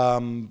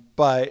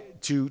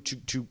 But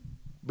to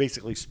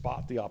basically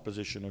spot the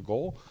opposition a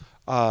goal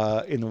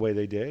in the way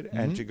they did,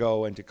 and to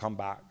go and to come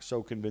back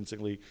so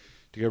convincingly,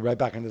 to get right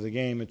back into the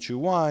game at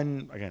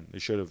 2-1. Again, they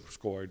should have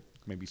scored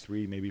maybe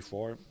 3, maybe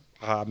 4,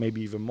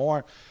 maybe even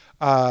more.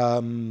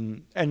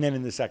 And then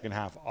in the second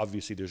half,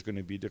 obviously there's going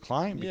to be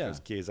decline because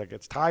Chiesa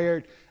gets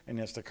tired and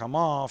has to come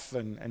off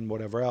and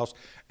whatever else.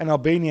 And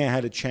Albania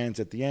had a chance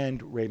at the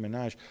end. Ray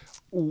Minaj,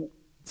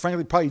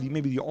 frankly, probably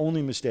maybe the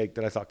only mistake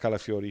that I thought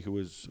Calafiori, who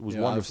was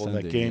wonderful in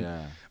that game.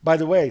 Yeah. By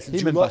the way,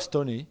 since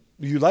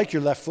you like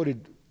your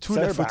left-footed two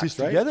center left-footed backs,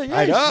 right? together.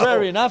 Yeah, it's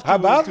very enough. How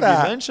about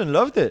that? Be mentioned.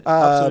 Loved it.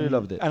 Absolutely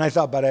loved it. And I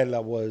thought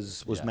Barella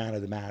was man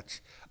of the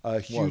match. A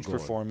huge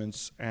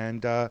performance,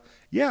 and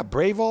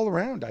brave all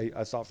around.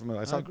 I thought from it.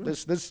 I thought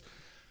this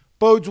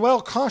bodes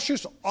well.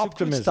 Cautious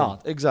optimism.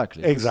 Start.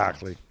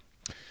 Exactly.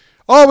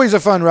 Always a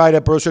fun ride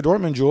at Borussia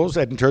Dortmund, Jules.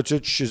 Edin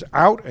Terzic is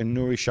out and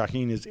Nuri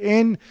Sahin is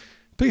in.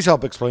 Please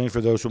help explain for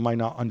those who might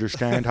not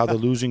understand how the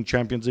losing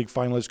Champions League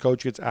finalist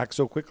coach gets axed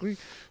so quickly.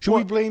 Should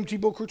we blame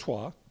Thibaut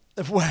Courtois?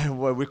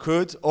 Well, we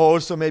could. Or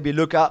also maybe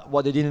look at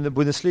what they did in the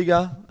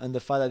Bundesliga and the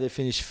fact that they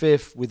finished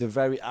 5th with a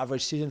very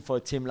average season for a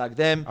team like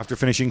them. After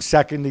finishing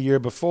 2nd the year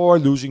before,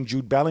 losing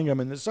Jude Bellingham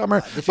in the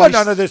summer. But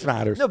none of this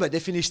matters. No, but they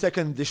finished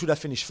 2nd. They should have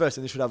finished 1st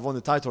and they should have won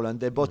the title. And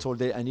they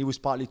bottled it. And he was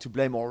partly to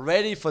blame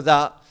already for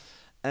that.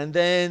 And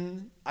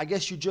then I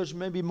guess you judge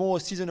maybe more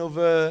season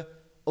over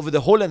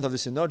the whole length of the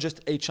season, not just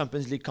a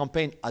Champions League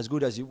campaign as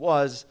good as it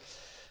was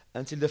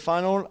until the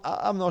final.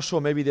 I'm not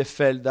sure. Maybe they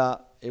felt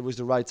that it was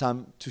the right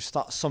time to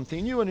start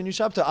something new and a new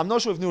chapter. I'm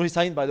not sure if Nuri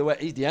Sahin, by the way,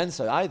 is the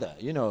answer either,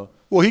 you know.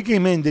 Well, he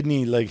came in, didn't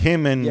he? Like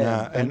him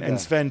and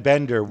Sven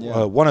Bender,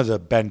 one of the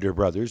Bender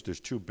brothers.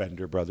 There's 2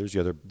 Bender brothers. The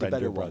other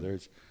Bender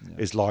brothers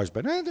is Lars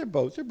Bender. They're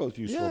both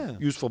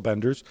useful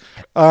Benders.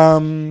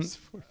 I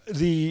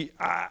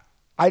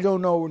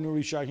don't know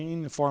Nuri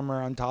Sahin, the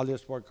former Antalya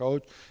sport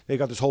coach. They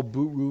got this whole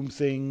boot room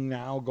thing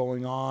now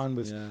going on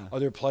with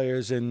other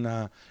players in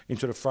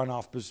sort of front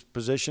office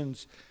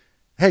positions.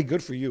 Hey,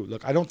 good for you.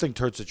 Look, I don't think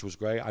Terzic was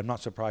great. I'm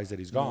not surprised that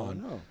he's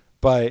gone. No.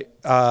 But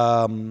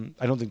I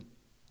don't think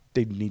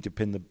they need to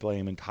pin the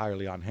blame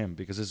entirely on him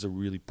because this is a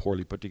really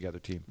poorly put together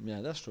team.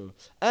 Yeah, that's true.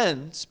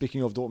 And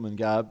speaking of Dortmund,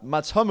 Gab,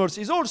 Mats Hummels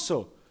is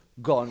also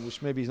gone,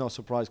 which maybe is not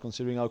surprised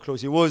considering how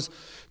close he was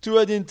to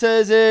Edin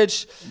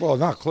Terzic. Well,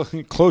 not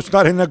close,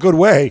 not in a good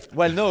way.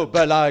 Well, no,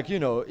 but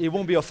he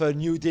won't be offered a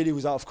new deal. He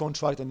was out of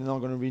contract and they're not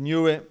going to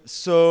renew it.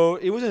 So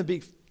he wasn't a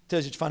big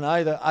Terzic fan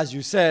either, as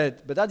you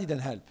said, but that didn't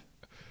help.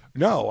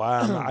 No,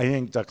 I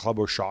think the club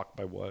was shocked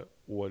by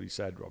what he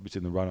said, obviously,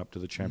 in the run-up to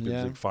the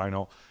Champions League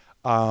final.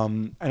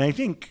 And I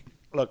think,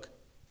 look,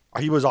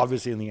 he was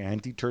obviously in the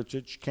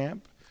anti-Terzic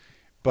camp.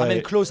 But I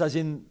mean, close as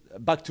in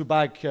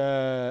back-to-back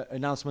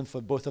announcement for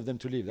both of them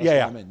to leave. That's what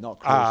I meant, not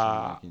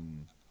close.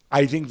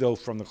 I think, though,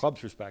 from the club's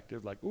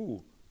perspective,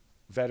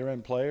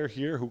 veteran player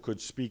here who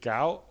could speak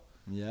out.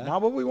 Yeah.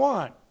 Not what we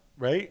want,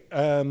 right?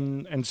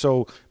 And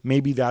so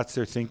maybe that's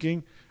their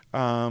thinking.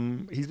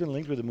 He's been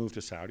linked with a move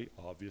to Saudi,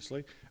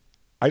 obviously.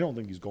 I don't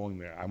think he's going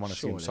there. I want to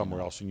see him somewhere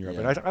else in Europe.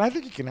 Yeah. And I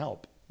think he can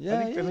help.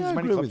 Yeah, I think there's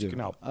many clubs he can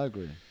help. I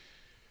agree.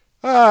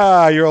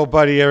 Your old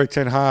buddy Erik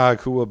ten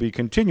Hag, who will be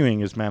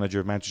continuing as manager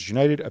of Manchester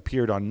United,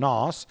 appeared on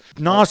ENEOS.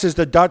 ENEOS is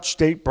the Dutch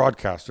state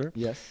broadcaster.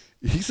 Yes.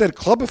 He said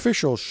club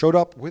officials showed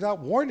up without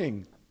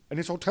warning in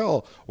his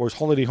hotel or his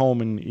holiday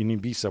home in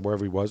Ibiza,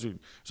 wherever he was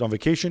on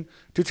vacation,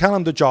 to tell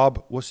him the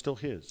job was still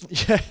his.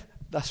 Yeah,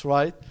 that's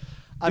right.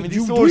 I mean, do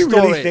you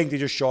really think they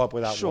just show up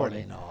without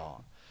warning? No.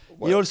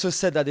 He also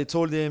said that they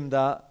told him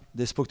that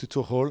they spoke to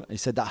Tuchel. He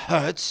said that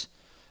hurts.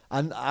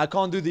 And I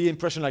can't do the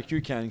impression like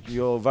you can.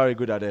 You're very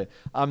good at it.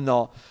 I'm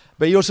not.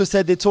 But he also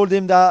said they told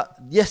him that,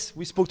 yes,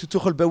 we spoke to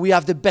Tuchel, but we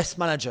have the best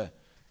manager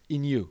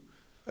in you.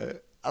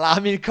 I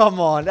mean, come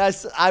on.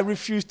 I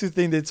refuse to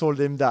think they told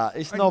him that.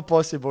 It's not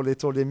possible they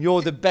told him,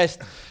 you're the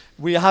best.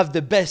 We have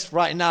the best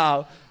right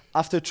now.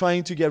 After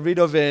trying to get rid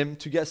of him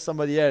to get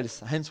somebody else,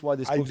 hence why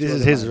they spoke to him. This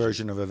is his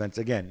version of events.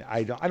 Again,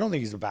 I don't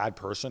think he's a bad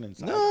person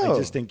inside. No. I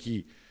just think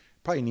he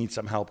probably needs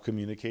some help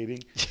communicating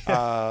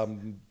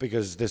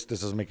because this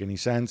doesn't make any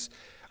sense.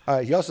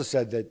 He also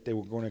said that they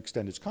were going to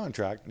extend his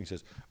contract, and he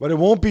says, but it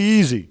won't be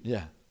easy.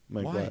 Yeah.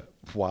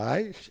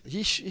 Why?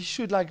 He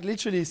should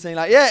literally saying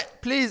yeah,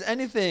 please,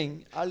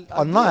 anything.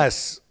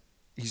 Unless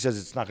he says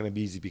it's not going to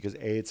be easy because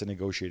A, it's a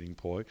negotiating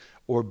ploy,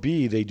 or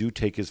B, they do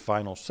take his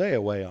final say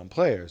away on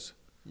players.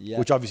 Yeah.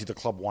 Which obviously the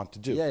club want to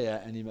do. Yeah,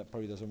 and he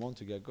probably doesn't want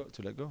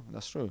to let go.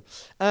 That's true.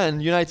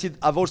 And United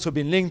have also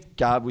been linked,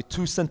 Gab, with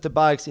 2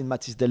 centre-backs in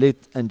Matthijs de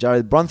Ligt and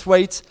Jared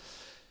Brandtwaite.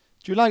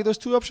 Do you like those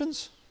 2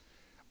 options?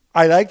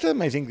 I like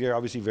them. I think they're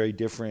obviously very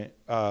different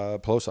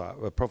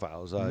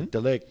profiles.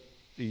 De Ligt,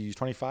 he's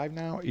 25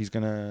 now. He's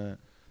gonna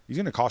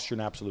cost you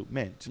an absolute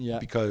mint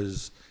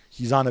because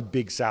he's on a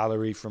big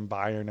salary from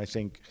Bayern. I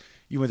think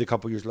even with a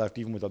couple years left,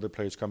 even with other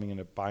players coming in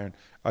at Bayern,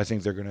 I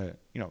think they're going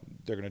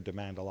to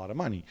demand a lot of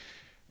money.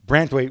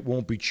 Branthwaite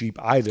won't be cheap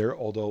either,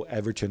 although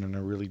Everton in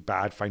a really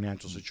bad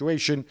financial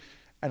situation,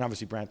 and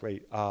obviously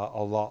Branthwaite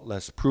a lot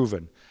less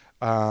proven.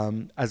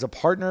 As a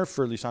partner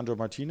for Lisandro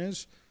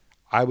Martinez,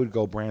 I would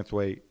go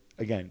Branthwaite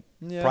again.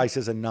 Yeah.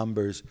 Prices and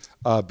numbers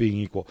being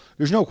equal.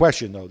 There's no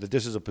question, though, that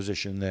this is a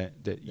position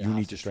that you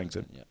need to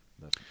strengthen.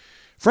 Yeah,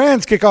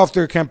 France kick off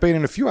their campaign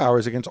in a few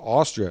hours against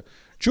Austria.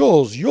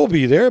 Jules, you'll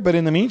be there, but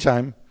in the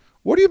meantime,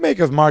 what do you make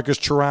of Marcus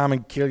Thuram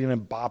and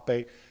Kylian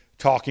Mbappe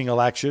talking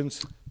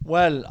elections?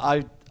 Well,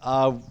 I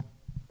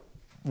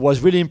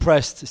was really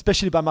impressed,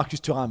 especially by Marcus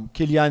Thuram.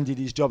 Kylian did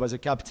his job as a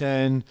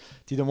captain,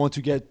 didn't want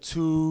to get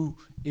too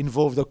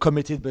involved or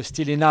committed, but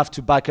still enough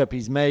to back up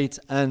his mate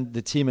and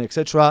the team,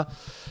 etc.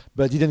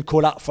 But didn't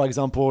call out, for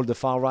example, the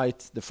far right,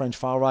 the French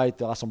far right,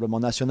 the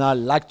Rassemblement National,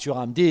 like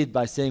Thuram did,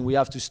 by saying we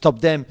have to stop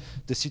them.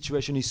 The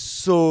situation is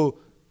so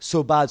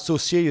bad, so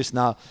serious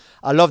now.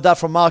 I love that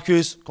from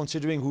Marcus,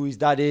 considering who his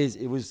dad is.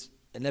 It was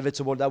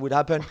inevitable that would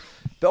happen.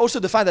 But also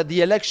the fact that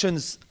the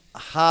elections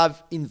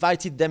have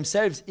invited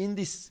themselves in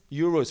these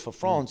Euros for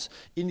France,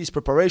 in these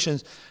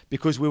preparations,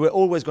 because we were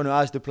always going to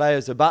ask the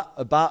players about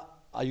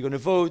are you going to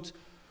vote,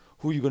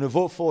 who are you going to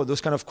vote for, those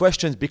kind of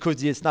questions, because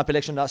the snap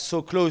elections are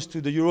so close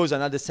to the Euros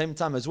and at the same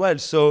time as well.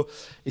 So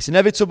it's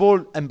inevitable.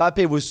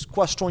 Mbappe was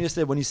quite strong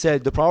yesterday when he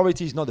said the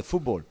priority is not the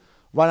football.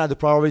 Right now the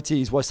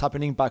priority is what's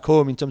happening back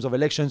home in terms of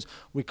elections.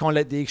 We can't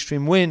let the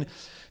extreme win.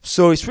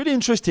 So it's really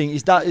interesting.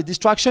 Is that a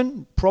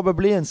distraction?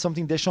 Probably, and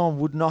something Deschamps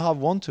would not have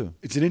wanted to.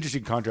 It's an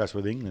interesting contrast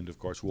with England, of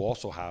course, who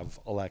also have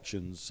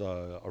elections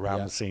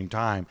around the same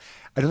time.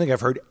 I don't think I've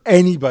heard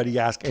anybody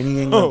ask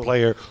any England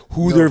player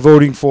who they're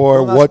voting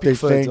for, what they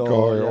think,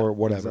 or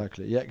whatever.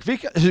 Exactly. Yeah,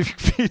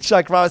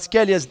 Vichak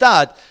Kvaratskhelia,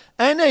 dad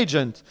and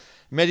agent,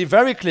 made it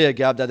very clear,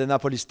 Gab, that the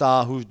Napoli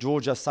star, whose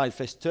Georgia side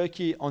faced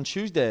Turkey on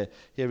Tuesday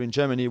here in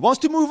Germany, wants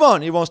to move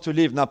on. He wants to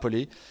leave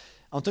Napoli.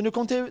 Antonio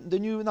Conte, the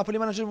new Napoli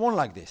manager, won't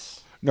like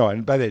this. No,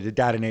 and by the way, the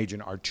dad and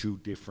agent are two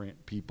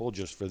different people,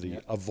 just for the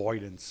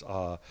avoidance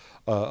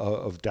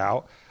of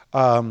doubt.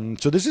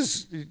 So this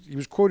is, he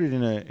was quoted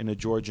in a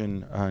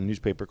Georgian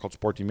newspaper called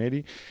Sporting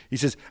Medi. He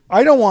says,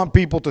 I don't want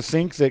people to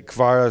think that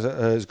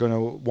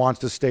Kvara wants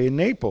to stay in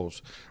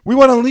Naples. We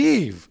want to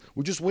leave.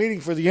 We're just waiting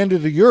for the end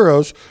of the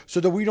Euros so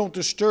that we don't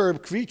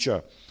disturb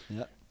Kvicha.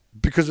 Yeah.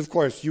 Because, of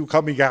course, you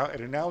coming out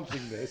and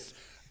announcing this,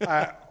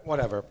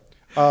 whatever.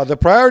 The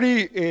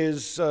priority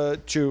is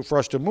for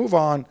us to move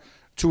on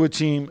to a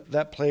team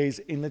that plays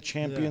in the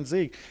Champions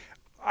League.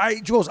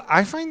 Jules,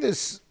 I find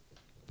this,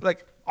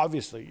 like,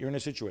 obviously, you're in a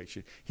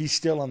situation. He's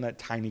still on that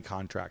tiny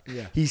contract.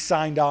 Yeah. He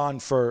signed on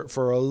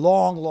for a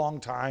long, long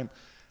time.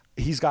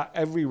 He's got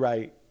every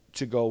right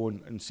to go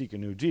and seek a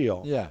new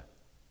deal. Yeah.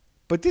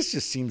 But this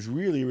just seems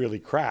really, really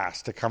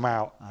crass to come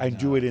out and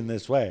do it in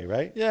this way,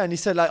 right? Yeah, and he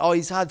said, like,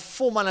 he's had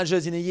 4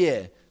 managers in a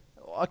year.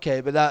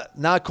 Okay, but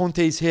now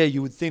Conte is here.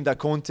 You would think that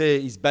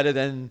Conte is better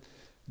than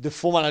the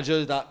 4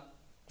 managers that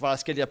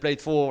Kvaratskhelia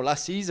played for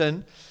last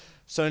season.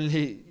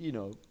 Certainly,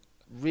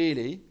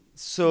 really.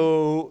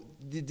 So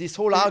this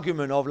whole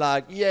argument of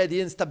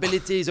the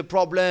instability is a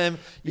problem.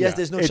 Yes,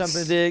 there's no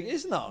Champions League.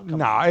 It's not.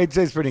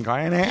 It's pretty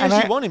kind. And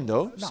I want him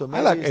though. No, so I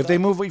like if he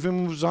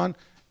moves on.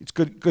 It's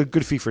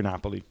good fee for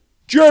Napoli.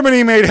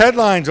 Germany made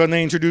headlines when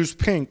they introduced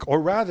pink,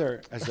 or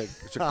rather, as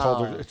it's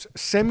called, it's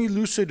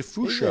semi-lucid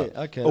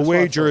fuchsia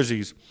away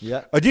jerseys.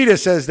 Yeah. Adidas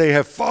says they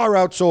have far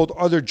outsold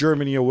other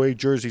Germany away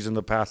jerseys in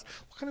the past.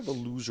 What kind of a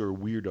loser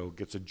weirdo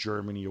gets a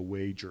Germany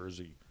away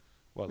jersey?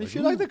 Well, if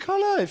you like the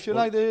color, if you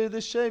like the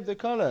shape, the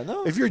color,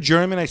 no. If you're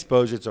German, I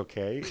suppose it's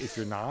okay. If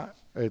you're not,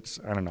 it's,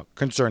 I don't know,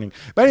 concerning.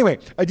 But anyway,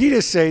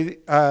 Adidas say,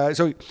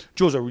 so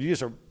Jules,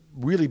 Adidas are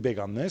really big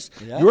on this.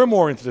 Yeah. You're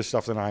more into this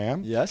stuff than I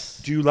am.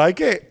 Yes. Do you like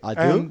it? I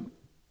do.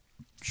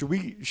 Should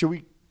we,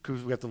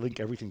 because we have to link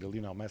everything to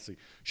Lionel Messi,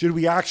 should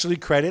we actually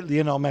credit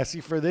Lionel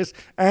Messi for this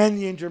and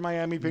the Inter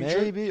Miami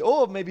picture?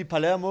 Maybe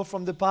Palermo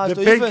from the past.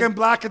 The pink and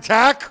black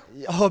attack?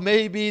 Or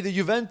maybe the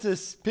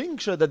Juventus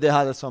pink shirt that they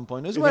had at some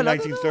point as well. In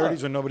the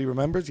 1930s when nobody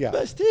remembers? Yeah.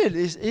 But still,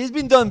 it's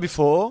been done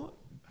before.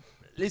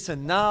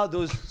 Listen, now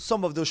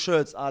some of those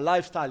shirts are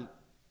lifestyle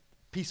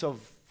piece of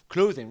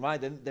clothing,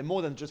 right? They're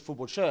more than just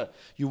football shirt.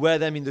 You wear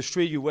them in the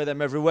street, you wear them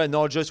everywhere,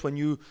 not just when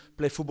you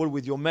play football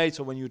with your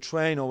mates or when you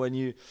train or when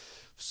you...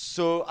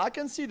 So I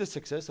can see the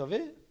success of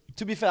it.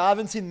 To be fair, I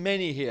haven't seen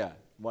many here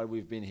while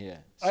we've been here.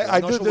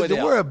 So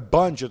there were a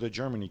bunch at the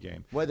Germany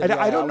game.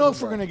 I don't know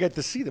if we're going to get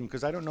to see them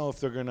because I don't know if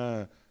they're going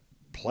to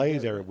play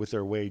there with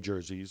their away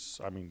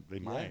jerseys. I mean, they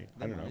might.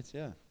 I don't know.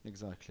 Yeah,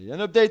 exactly. An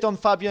update on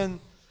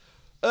Fabian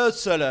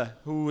Öztürk,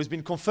 who has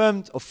been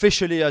confirmed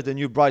officially as the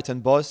new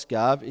Brighton boss,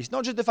 Gab. It's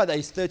not just the fact that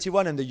he's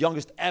 31 and the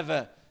youngest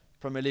ever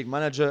Premier League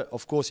manager,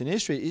 of course, in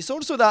history. It's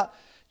also that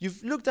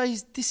you've looked at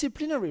his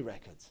disciplinary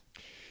records.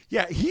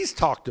 Yeah, he's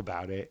talked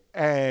about it,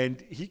 and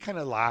he kind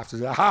of laughs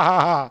and says,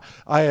 ha,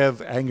 I have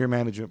anger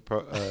management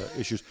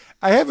issues.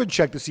 I haven't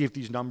checked to see if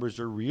these numbers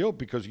are real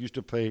because he used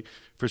to play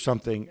for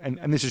something,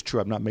 and this is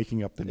true, I'm not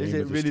making up the name of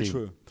this team. Is it really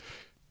true?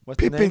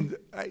 What's the name?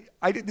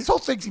 Pippin. This whole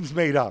thing seems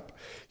made up.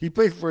 He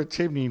played for a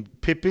team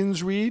named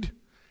Pippins Reed.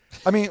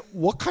 I mean,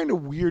 what kind of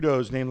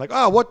weirdos name like,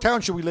 what town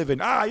should we live in?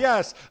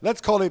 Yes,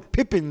 let's call it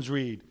Pippins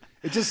Reed.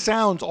 It just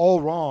sounds all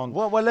wrong.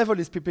 What level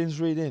is Pippins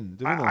Reed in?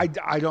 Do we know?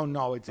 I don't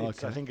know. It's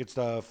Okay. I think it's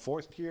the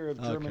fourth tier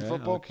of German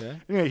football. Okay.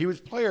 Anyway, he was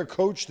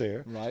player-coach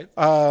there. Right.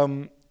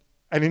 And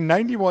in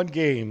 91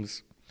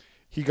 games,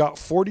 he got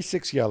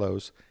 46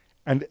 yellows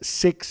and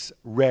 6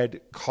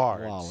 red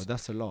cards. Wow,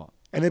 that's a lot.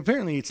 And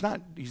apparently, it's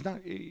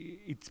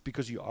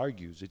because he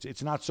argues.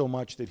 It's not so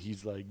much that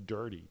he's like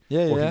dirty.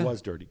 Yeah, or yeah. he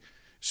was dirty.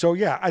 So,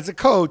 yeah, as a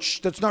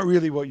coach, that's not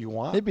really what you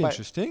want. It'd be but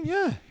interesting,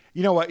 yeah.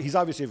 You know what? He's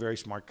obviously a very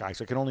smart guy,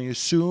 so I can only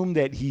assume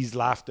that he's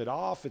laughed it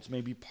off. It's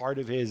maybe part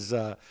of his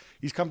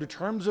he's come to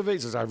terms with it. He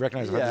says, I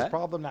recognize I have this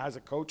problem. Now, as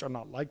a coach, I'm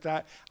not like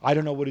that. I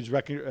don't know what his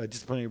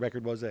disciplinary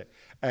record was at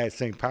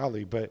St.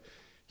 Pauli. But,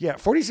 yeah,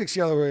 46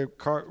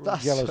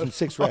 yellows and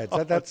 6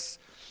 reds.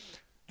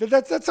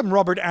 That's some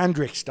Robert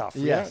Andrich stuff.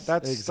 Yes, yeah?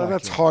 exactly.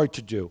 That's hard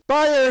to do.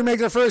 Bayern makes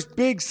their first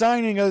big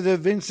signing of the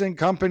Vincent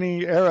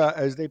Kompany era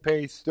as they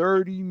pay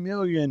 $30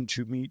 million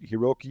to meet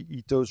Hiroki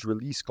Ito's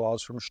release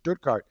clause from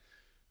Stuttgart.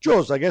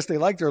 Jules, I guess they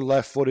like their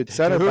left-footed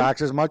center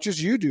backs as much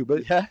as you do, but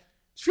it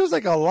feels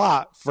like a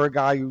lot for a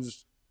guy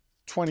who's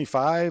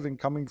 25 and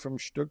coming from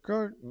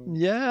Stuttgart.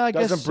 Yeah, I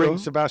guess so. Doesn't bring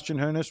Sebastian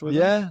Hoeneß with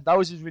him? Yeah, that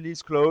was his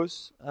release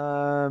clause.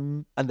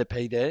 And they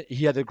paid it.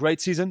 He had a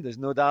great season, there's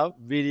no doubt.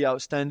 Really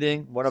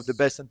outstanding. One of the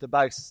best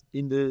centre-backs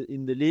in the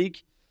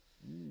league.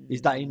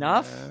 Is that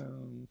enough?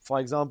 For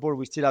example,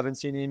 we still haven't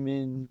seen him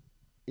in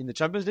the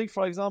Champions League,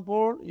 for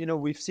example. You know,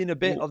 we've seen a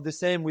bit of the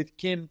same with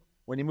Kim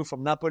when he moved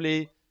from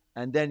Napoli.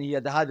 And then he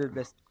had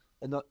an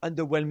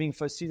underwhelming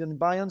first season in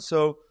Bayern.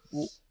 So,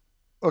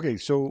 okay,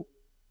 so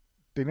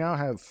they now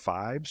have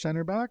 5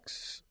 center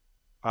backs,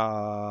 if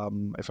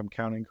I'm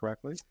counting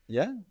correctly.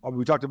 Yeah.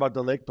 We talked about De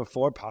Ligt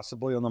before,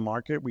 possibly on the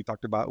market. We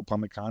talked about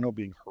Upamecano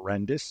being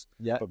horrendous.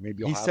 Yeah. But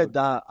maybe he said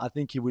that I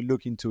think he will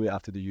look into it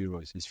after the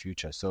Euros, his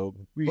future. So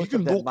both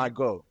of them might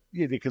go.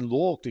 Yeah, they can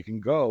look, they can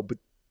go, but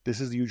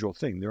this is the usual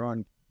thing. They're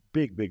on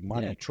big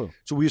money. Yeah, true.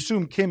 So we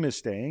assume Kim is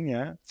staying,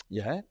 yeah?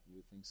 Yeah,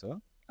 you think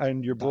so?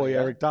 And your boy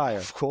Erik Dyer.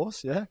 Of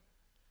course, yeah.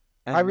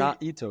 And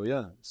not Ito,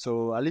 yeah.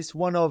 So at least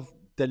one of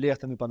De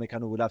Ligt and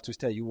Upamecano would have to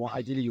stay.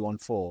 Ideally, you want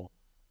 4.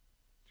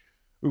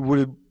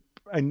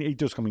 And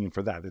Ito's coming in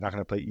for that. They're not going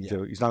to play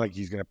Ito. Yeah. It's not like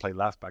he's going to play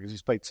left back because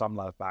he's played some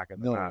left back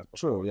in the past.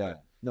 True, yeah.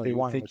 No, they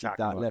want to attack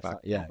that left back.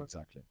 Yeah,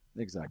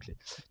 exactly.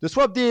 The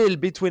swap deal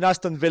between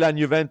Aston Villa and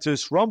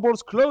Juventus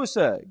rumbles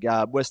closer.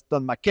 Gab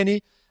Weston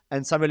McKennie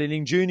and Samuel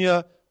Ealing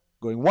Jr.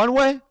 going one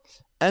way,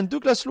 and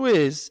Douglas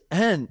Luiz,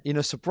 and in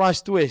a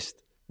surprise twist,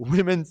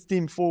 women's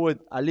team forward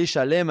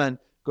Alicia Lehmann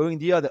going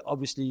the other.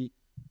 Obviously,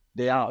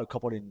 they are a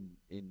couple in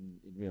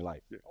real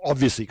life.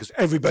 Obviously, because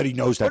everybody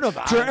knows that.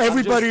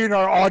 Everybody in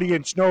our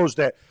audience knows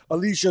that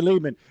Alicia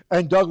Lehmann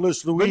and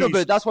Douglas Luiz. No,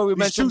 but that's why we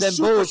mentioned them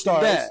both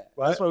in there.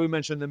 Right? That's why we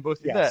mentioned them both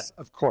in there. Yes,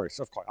 of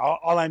course.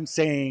 All I'm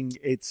saying,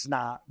 it's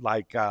not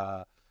like,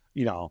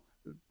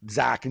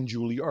 Zach and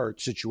Julie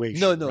Ertz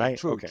situation. No, right?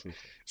 True.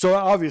 So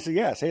obviously,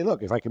 yes. Hey,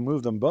 look, if I can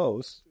move them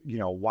both,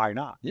 why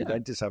not? Yeah.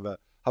 Juventus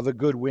have a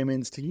good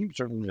women's team.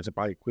 Certainly, it's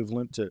probably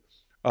equivalent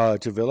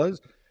to Villa's.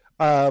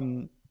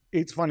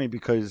 It's funny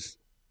because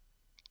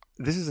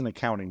this is an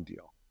accounting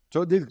deal,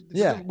 so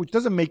which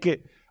doesn't make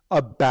it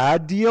a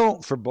bad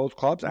deal for both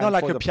clubs. Not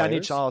like a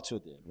Pjanic Arthur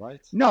deal,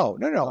 right? No.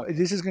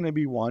 This is going to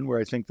be one where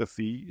I think the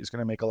fee is going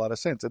to make a lot of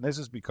sense, and this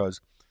is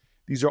because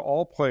these are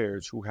all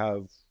players who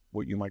have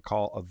what you might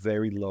call a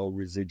very low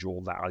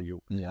residual value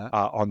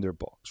on their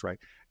books, right?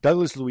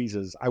 Douglas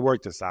Luiz's, I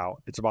worked this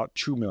out. It's about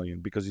 $2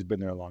 million because he's been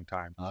there a long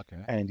time,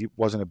 and it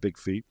wasn't a big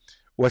fee.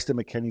 Weston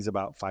McKennie's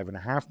about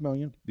 $5.5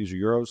 million. These are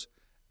euros.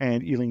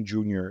 And Ealing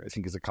Jr., I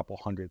think, is a couple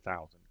 $100,000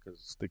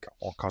 because they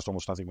all cost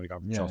almost nothing when he got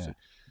from Chelsea. Yeah.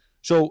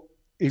 So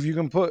if you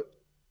can but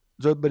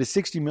a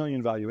 $60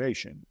 million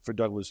valuation for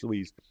Douglas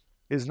Luiz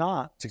is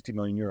not 60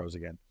 million euros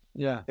again.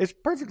 Yeah, it's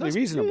perfectly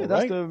reasonable,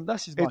 right?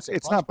 That's his market.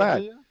 It's not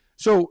bad. Yeah.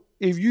 So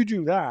if you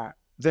do that,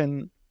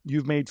 then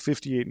you've made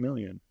 58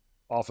 million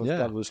off of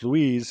Douglas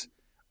Luiz,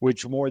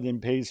 which more than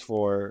pays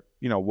for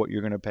what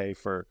you're going to pay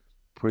for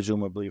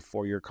presumably a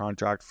 4-year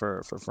contract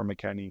for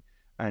McKennie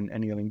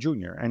and Ealing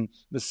Jr. And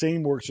the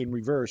same works in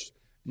reverse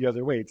the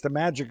other way. It's the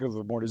magic of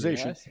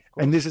amortization. Yes, of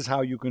and this is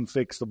how you can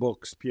fix the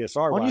books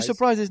PSR-wise. Aren't you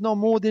surprised there's not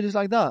more deals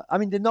like that? I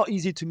mean, they're not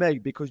easy to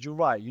make because you're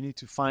right. You need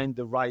to find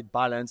the right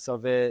balance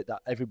of it,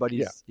 that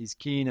everybody is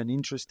keen and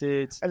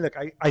interested. And look,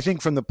 I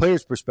think from the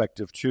player's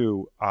perspective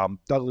too,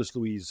 Douglas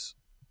Luiz,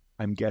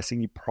 I'm guessing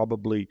he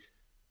probably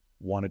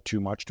wanted too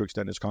much to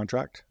extend his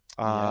contract.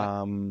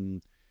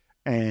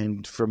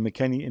 And for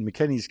McKennie, in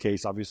McKennie's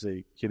case,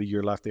 obviously he had a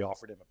year left. They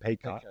offered him a pay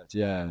cut.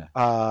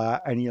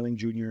 And Ealing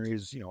Jr.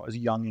 is, as a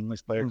young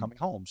English player coming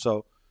home.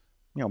 So,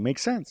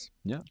 makes sense.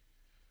 Yeah.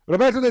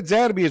 Roberto De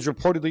Zerbi is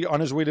reportedly on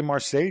his way to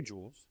Marseille,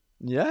 Jules.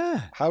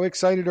 Yeah. How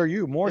excited are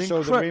you? More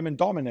so than Raymond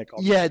Domenech.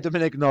 Yeah,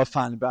 Domenech, not a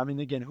fan. But I mean,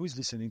 again, who's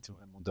listening to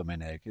him on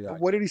Domenech?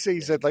 What did he say?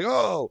 He said,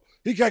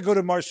 he can't go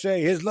to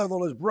Marseille. His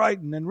level is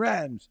Brighton and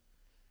Rennes.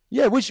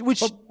 Yeah, which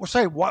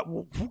Sorry, what?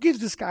 Who gives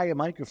this guy a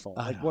microphone?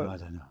 I What?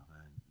 don't know. Man.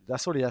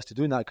 That's all he has to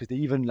do now because they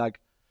even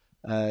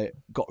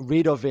got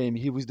rid of him.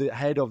 He was the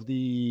head of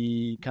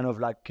the kind of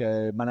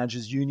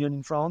managers union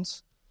in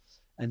France,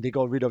 and they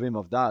got rid of him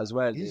of that as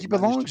well. He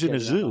belongs in a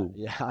zoo.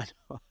 Yeah,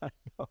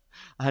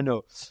 I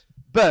know.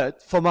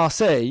 But for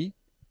Marseille,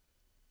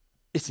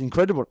 it's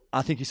incredible.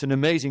 I think it's an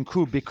amazing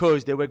coup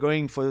because they were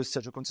going for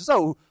Sergio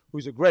Conceição,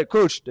 who's a great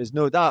coach. There's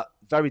no doubt.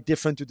 Very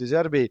different to De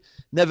Zerbi.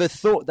 Never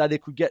thought that they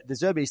could get De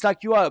Zerbi. It's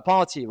like you are at a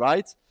party,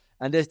 right?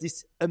 And there's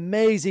this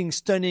amazing,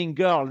 stunning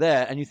girl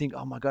there, and you think,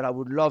 oh my God, I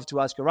would love to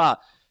ask her out.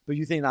 But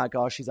you think, like,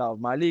 oh, she's out of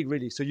my league,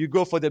 really. So you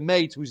go for the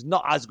mate who's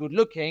not as good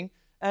looking,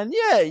 and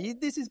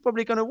this is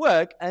probably going to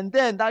work. And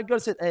then that girl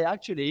said, hey,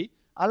 actually,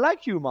 I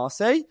like you,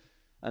 Marseille.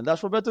 And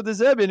that's Roberto De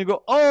Zerbi. And you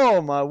go, oh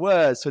my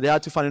word. So they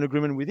had to find an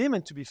agreement with him.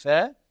 And to be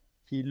fair,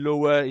 he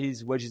lowered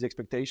his wages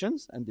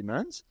expectations and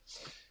demands.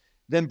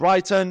 Then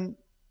Brighton,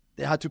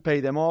 they had to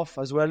pay them off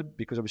as well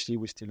because obviously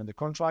we're still under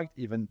contract,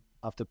 even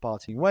after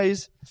parting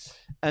ways.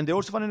 And they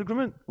also found an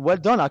agreement. Well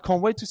done. I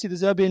can't wait to see De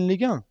Zerbi in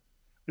Ligue 1.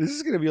 This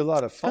is going to be a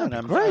lot of fun.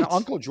 Great.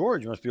 Uncle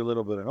George must be a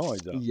little bit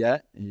annoyed, though. Yeah,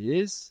 he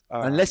is.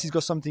 Unless he's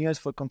got something else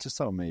for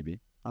Conceição, maybe.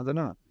 I don't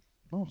know.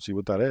 We'll see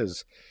what that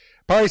is.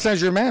 Paris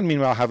Saint-Germain,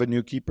 meanwhile, have a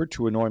new keeper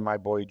to annoy my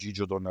boy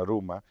Gigio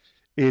Donnarumma.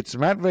 It's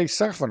Matvei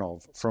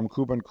Safonov from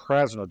Kuban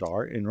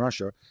Krasnodar in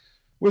Russia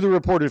with a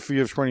reported fee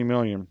of 20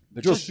 million.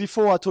 Just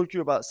before I told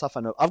you about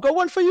Safonov, I've got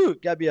one for you,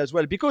 Gabby, as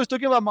well. Because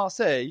talking about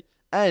Marseille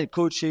and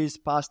coaches,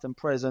 past and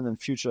present and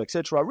future,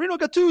 etc., Rino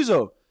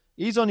Gattuso,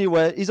 he's on his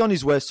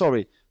way,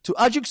 to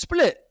Hajduk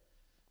Split.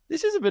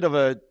 This is a bit of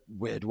a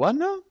weird one,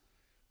 no?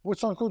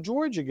 What's Uncle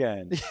George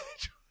again?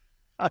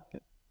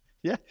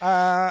 Yeah.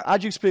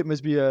 Hajduk Split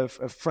must be a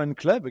friend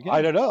club again.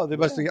 I don't know. They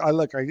must be.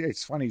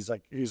 It's funny.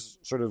 He's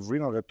sort of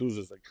Rino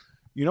Gattuso's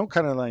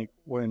kind of like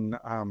when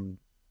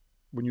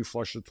you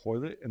flush the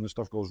toilet and the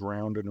stuff goes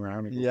round and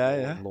round and goes lower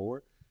and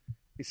lower.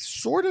 It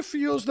sort of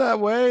feels that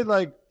way.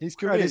 Like he's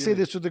I say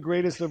this with the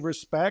greatest of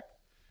respect.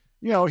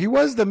 You know, he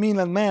was the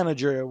Milan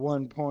manager at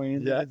one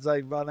point. Yeah. It's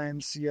like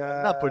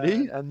Valencia.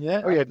 Napoli. And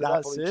Napoli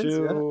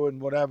too, and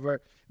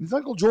whatever. This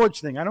Uncle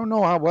George thing, I don't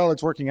know how well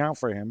it's working out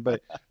for him,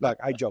 but look,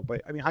 I joke.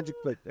 But I mean, Hajduk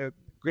Split,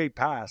 great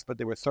pass, but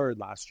they were third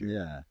last year.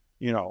 Yeah.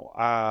 You know,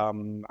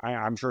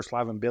 I'm sure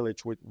Slaven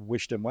Bilic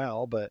wished him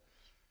well, but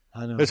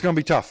I know. It's going to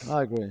be tough.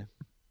 I agree.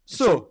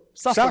 So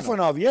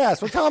Safonov,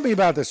 yes. Well, tell me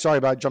about this. Sorry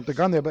about jumping the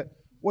gun there, but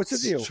what's the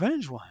deal?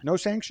 Strange one. No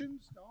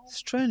sanctions? No?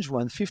 Strange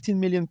one. 15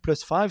 million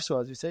plus 5. So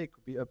as you say, it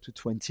could be up to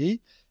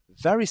 20.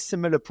 Very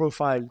similar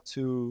profile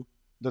to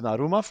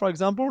Donnarumma, for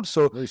example.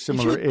 So very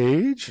similar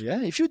age.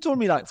 Yeah. If you told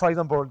me, like, for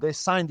example, they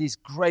signed this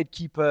great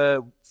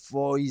keeper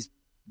for his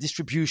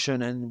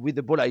distribution and with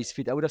the ball at his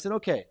feet, I would have said,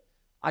 okay,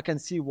 I can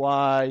see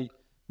why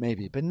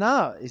maybe. But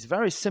now it's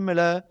very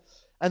similar.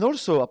 And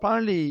also,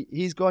 apparently,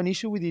 he's got an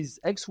issue with his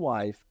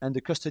ex-wife and the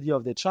custody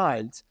of their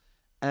child.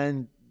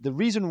 And the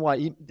reason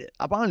why,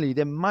 apparently,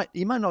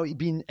 he might not have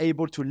been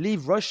able to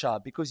leave Russia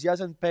because he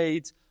hasn't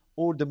paid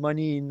all the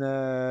money in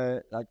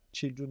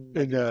children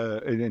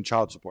in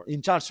child support.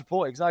 In child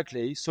support,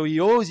 exactly. So he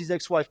owes his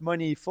ex-wife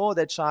money for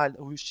their child,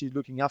 who she's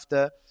looking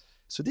after.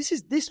 So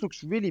this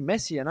looks really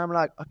messy, and I'm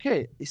like,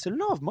 okay, it's a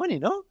lot of money,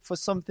 no, for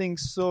something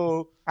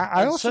so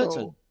I uncertain.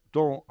 Also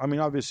don't. I mean,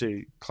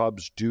 obviously,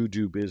 clubs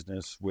do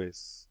business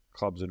with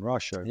clubs in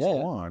Russia and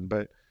so on,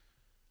 but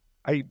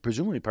I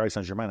presumably Paris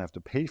Saint-Germain have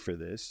to pay for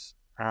this.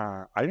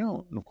 I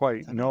don't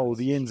quite know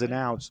the ins and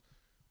outs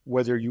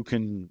whether you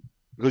can,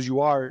 because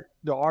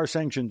there are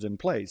sanctions in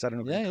place. I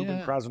don't know.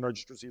 Can Krasnodar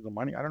just receive the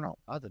money? I don't know.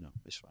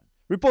 It's fine.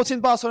 Reports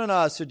in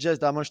Barcelona suggest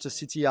that Manchester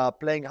City are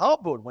playing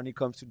hardball when it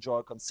comes to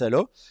Joao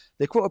Cancelo.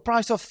 They quote a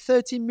price of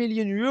 30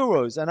 million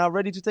euros and are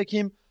ready to take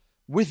him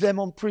with them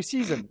on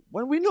pre-season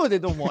when we know they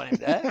don't want him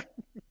there.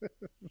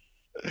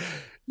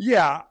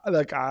 Yeah,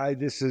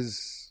 this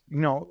is,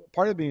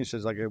 part of me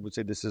says, I would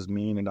say this is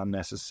mean and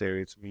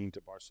unnecessary. It's mean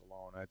to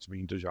Barcelona. It's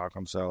mean to Joao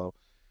Cancelo.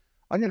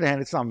 On the other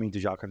hand, it's not mean to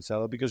Joao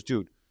Cancelo because,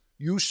 dude,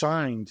 you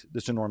signed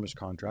this enormous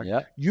contract.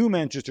 Yeah. You,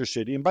 Manchester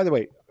City, and by the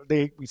way,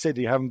 we say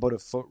they haven't put a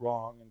foot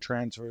wrong in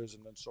transfers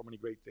and done so many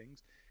great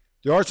things.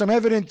 There are some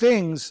evident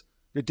things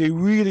that they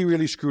really,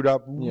 really screwed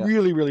up,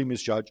 really, really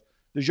misjudged.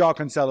 The Joao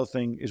Cancelo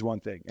thing is one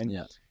thing. And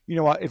you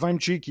know what? If I'm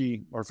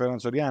cheeky or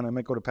Ferran Soriano, I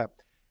might go to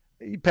Pep.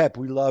 Hey, Pep,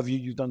 we love you.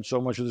 You've done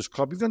so much for this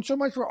club. You've done so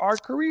much for our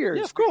careers.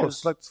 Yeah, of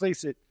course. Let's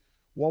face it.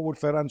 What would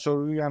Ferran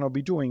Soriano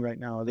be doing right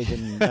now other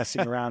than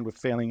messing around with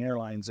failing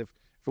airlines if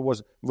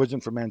it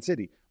wasn't for Man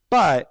City?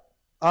 But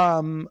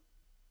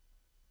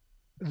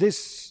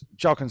this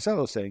Joao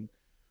Cancelo thing,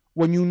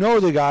 when you know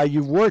the guy,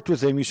 you've worked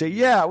with him, you say,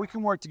 yeah, we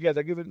can work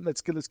together.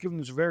 Let's give him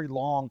this very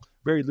long,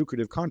 very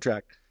lucrative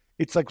contract.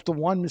 It's like the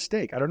one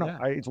mistake. I don't know.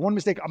 Yeah. It's one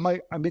mistake.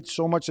 Amid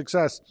so much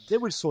success. They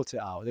will sort it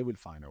out. They will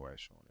find a way,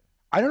 surely.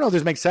 I don't know if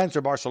this makes sense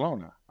for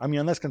Barcelona. I mean,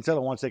 unless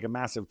Cancelo wants to take a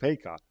massive pay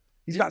cut.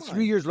 He's got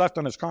 3 years left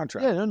on his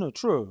contract. Yeah, no,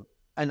 true.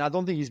 And I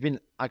don't think he's been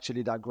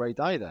actually that great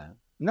either.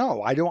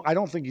 No, I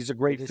don't think he's a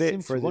great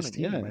fit for this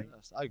team. Yeah,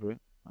 I agree.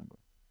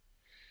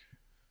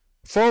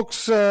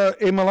 Folks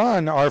in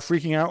Milan are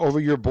freaking out over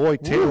your boy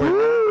Taylor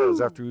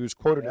Hernandez after he was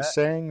quoted as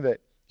saying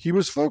that he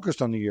was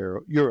focused on the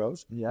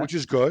Euros, which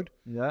is good,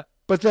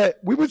 but that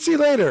we would see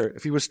later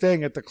if he was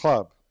staying at the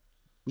club,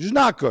 which is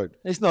not good.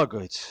 It's not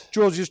good.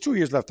 Jules, there's 2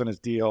 years left on his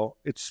deal.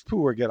 It's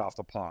poor get off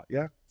the pot,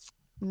 yeah?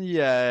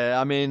 Yeah,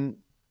 I mean,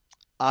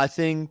 I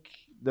think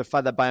the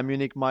fact that Bayern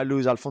Munich might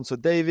lose Alphonso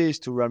Davies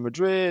to Real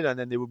Madrid, and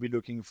then they will be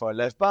looking for a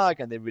left back,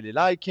 and they really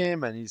like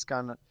him, and he's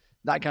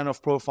that kind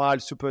of profile,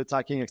 super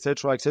attacking,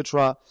 etc.,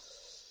 etc.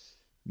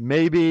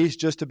 Maybe it's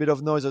just a bit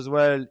of noise as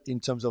well in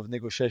terms of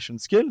negotiation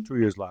skill. 2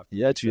 years left.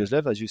 Yeah, 2 years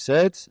left, as you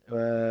said.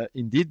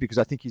 Indeed, because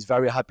I think he's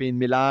very happy in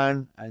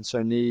Milan, and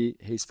certainly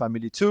his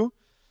family too.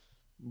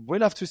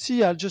 We'll have to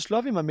see. I just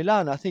love him at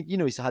Milan. I think,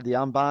 he's had the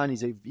armband.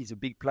 He's a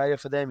big player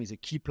for them. He's a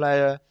key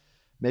player.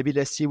 Maybe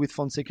let's see with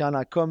Fonseca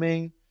now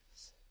coming.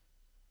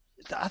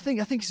 I think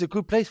it's a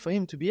good place for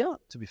him to be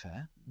at, to be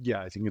fair.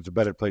 Yeah, I think it's a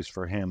better place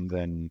for him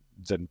than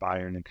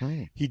Bayern.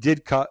 And he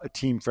did cut a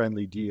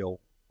team-friendly deal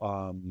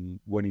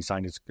when he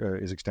signed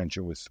his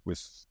extension with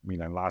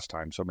Milan last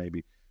time. So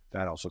maybe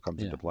that also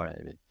comes into play.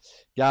 Maybe.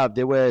 Gab,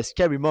 there were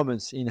scary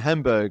moments in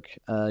Hamburg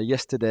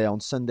yesterday on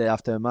Sunday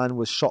after a man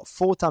was shot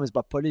 4 times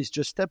by police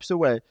just steps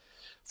away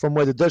from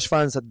where the Dutch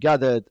fans had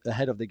gathered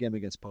ahead of the game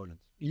against Poland.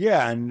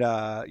 Yeah, and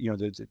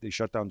they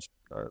shut down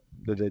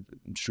the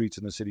streets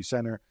in the city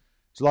center.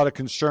 There's a lot of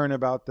concern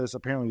about this.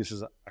 Apparently, this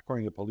is,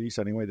 according to police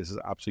anyway, this has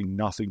absolutely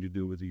nothing to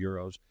do with the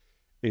Euros.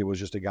 It was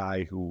just a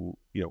guy who,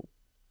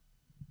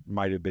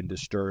 might have been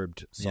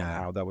disturbed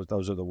somehow. Yeah.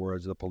 Those are the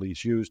words the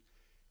police used.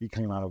 He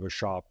came out of a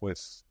shop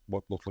with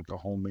what looked like a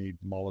homemade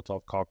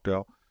Molotov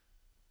cocktail.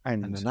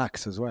 And an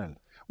axe as well.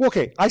 Well,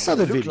 okay, I saw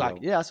the video.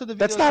 I saw the video.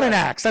 That's not an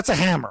axe. That's a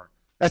hammer.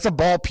 That's a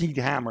ball-peen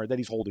hammer that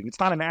he's holding. It's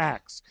not an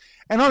axe.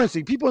 And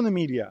honestly, people in the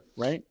media,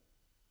 right,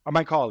 are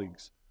my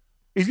colleagues.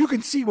 If you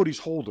can see what he's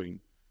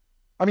holding,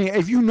 I mean,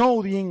 if you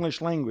know the English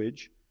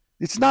language,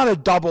 it's not a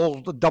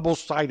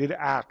double-sided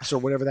axe or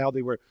whatever the hell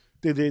they were.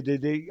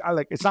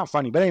 It's not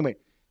funny. But anyway,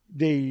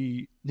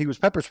 he was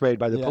pepper sprayed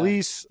by the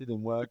police.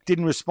 Didn't work.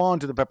 Didn't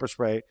respond to the pepper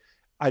spray,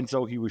 and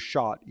so he was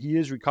shot. He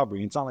is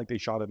recovering. It's not like they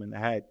shot him in the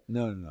head.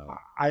 No.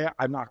 I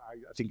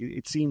think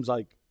it seems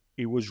like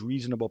it was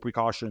reasonable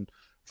precaution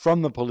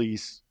from the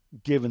police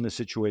given the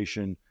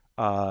situation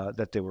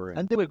that they were in.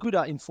 And they were good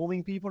at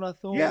informing people, I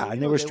thought. Yeah,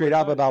 and they were straight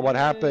up about what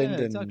happened.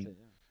 Yeah, exactly.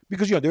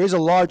 Because, there is a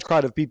large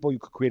crowd of people. You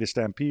could create a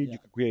stampede. You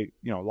could create,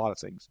 a lot of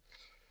things.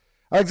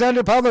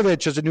 Alexander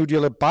Pavlovich has a new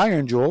deal at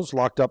Bayern, Jules,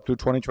 locked up through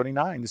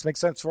 2029. This makes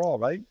sense for all,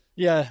 right?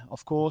 Yeah,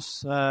 of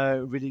course.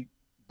 Really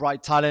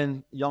bright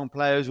talent, young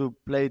players who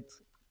played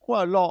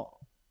quite a lot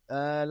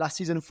last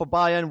season for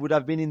Bayern, would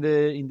have been in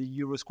the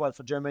Euro squad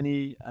for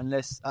Germany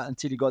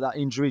until he got that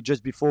injury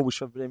just before, which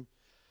have been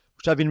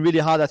really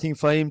hard, I think,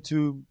 for him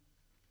to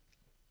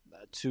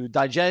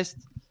digest.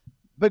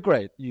 But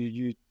great,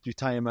 you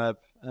tie him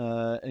up,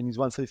 and he's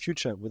one for the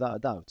future, without a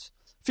doubt.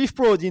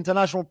 FIFPro, the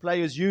International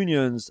Players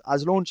Unions,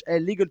 has launched a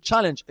legal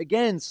challenge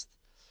against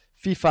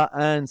FIFA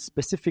and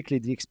specifically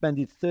the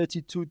expanded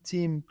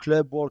 32-team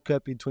Club World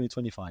Cup in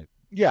 2025.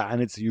 Yeah,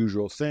 and it's the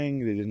usual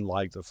thing. They didn't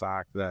like the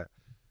fact that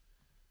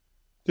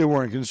they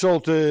weren't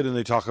consulted, and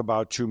they talk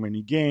about too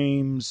many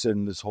games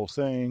and this whole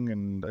thing,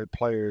 and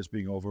players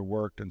being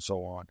overworked and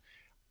so on.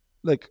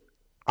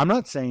 I'm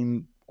not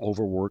saying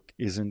overwork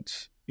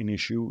isn't an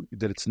issue,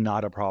 that it's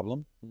not a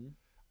problem,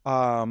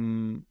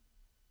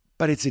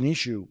 but it's an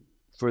issue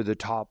for the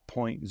top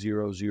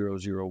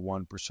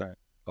 0.0001%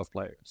 of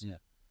players. Yeah.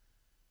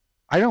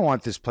 I don't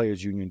want this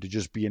players union to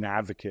just be an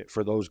advocate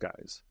for those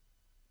guys.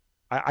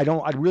 I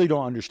really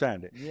don't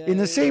understand it. In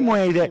the same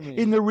way that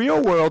in the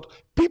real world,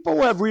 people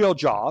who have real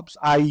jobs,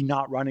 i.e.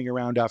 not running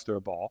around after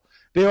a ball,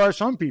 there are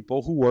some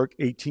people who work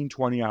 18,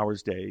 20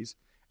 hours days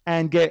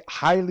and get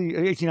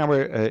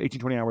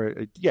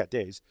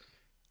days,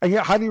 and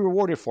get highly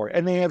rewarded for it.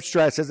 And they have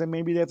stresses, and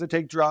maybe they have to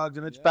take drugs,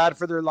 and it's bad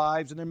for their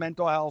lives and their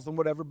mental health and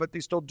whatever, but they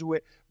still do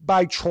it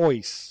by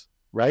choice,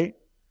 right?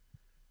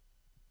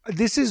 And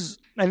it's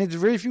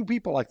very few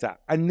people like that.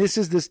 And this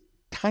is this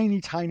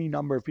tiny, tiny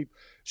number of people.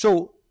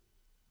 So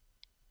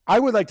I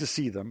would like to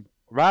see them,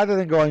 rather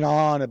than going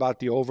on about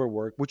the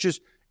overwork,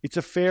 it's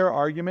a fair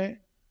argument,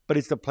 but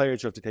it's the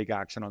players who have to take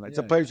action on that. It's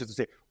the players who have to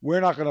say, we're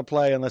not going to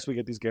play unless we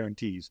get these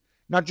guarantees.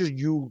 Not just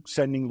you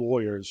sending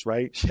lawyers,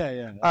 right?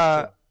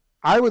 Yeah.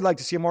 I would like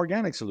to see a more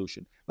organic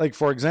solution. Like,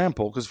 for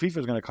example, because FIFA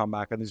is going to come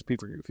back and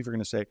FIFA are going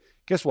to say,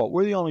 guess what?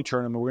 We're the only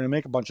tournament. We're going to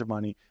make a bunch of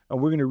money,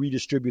 and we're going to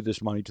redistribute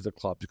this money to the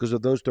clubs. Because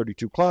of those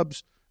 32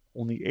 clubs,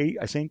 only 8,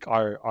 I think,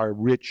 are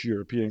rich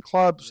European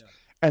clubs,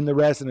 and the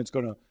rest, and it's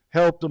going to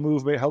help the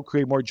movement, help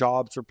create more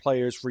jobs for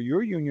players, for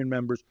your union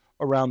members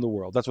around the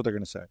world. That's what they're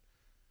going to say.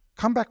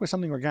 Come back with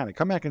something organic.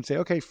 Come back and say,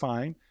 okay,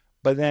 fine,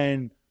 but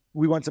then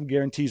we want some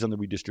guarantees on the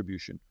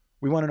redistribution.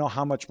 We want to know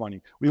how much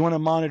money. We want to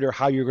monitor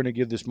how you're going to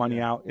give this money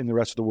out in the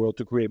rest of the world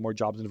to create more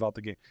jobs and develop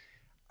the game.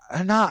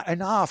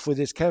 Enough with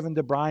this Kevin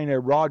De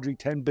Bruyne, Rodri,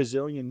 10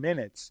 bazillion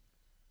minutes.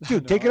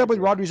 Dude, take it up with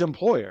Rodri's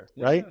employer,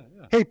 right?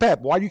 Yeah. Hey,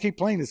 Pep, why do you keep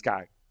playing this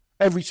guy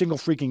every single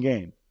freaking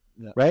game,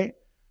 right?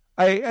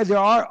 There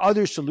are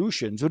other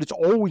solutions, but it's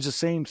always the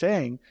same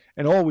thing.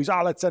 And always,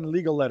 let's send a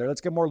legal letter.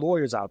 Let's get more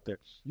lawyers out there.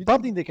 You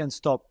don't think they can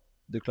stop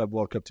the Club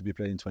World Cup to be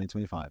played in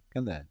 2025?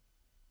 Can they?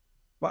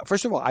 Well,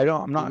 first of all,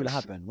 I'm not. It will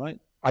happen, right?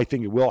 I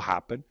think it will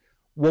happen.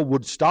 What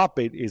would stop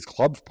it is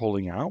clubs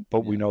pulling out,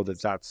 but we know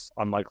that that's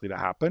unlikely to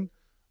happen,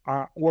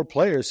 or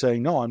players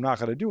saying, no, I'm not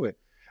going to do it.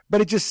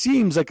 But it just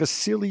seems like a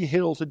silly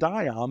hill to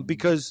die on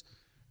because,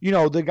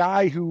 the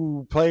guy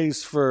who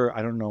plays for,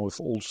 I don't know if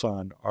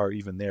Ulsan are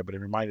even there, but it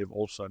reminded of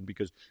Ulsan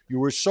because you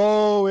were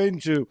so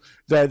into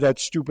that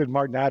stupid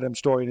Martin Adams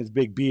story and his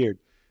big beard.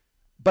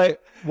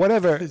 But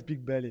whatever. His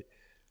big belly.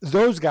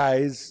 Those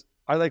guys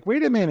are like,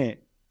 wait a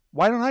minute.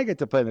 Why don't I get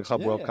to play in the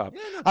Club World Cup?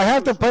 Yeah, no, I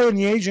have to play in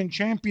the Asian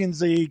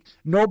Champions League.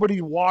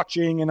 Nobody's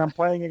watching, and I'm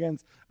playing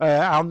against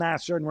Al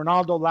Nassr, and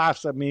Ronaldo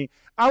laughs at me.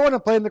 I want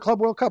to play in the Club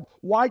World Cup.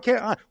 Why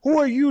can't I? Who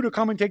are you to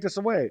come and take this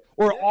away?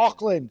 Or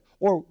Auckland,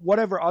 or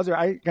whatever other.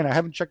 I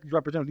haven't checked these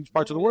representatives in these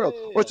parts of the world,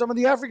 or some of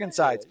the African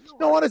sides.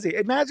 No, honestly,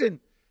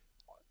 imagine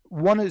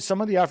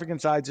some of the African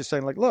sides are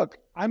saying, like, look,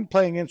 I'm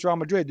playing against Real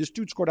Madrid. This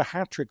dude scored a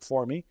hat trick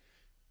for me.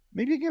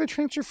 Maybe you get a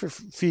transfer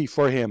fee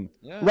for him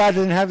rather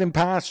than have him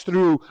pass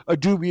through a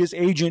dubious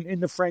agent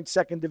in the French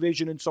second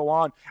division and so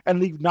on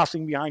and leave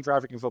nothing behind for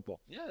African football.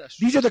 Yeah, that's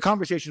true. These are the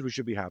conversations we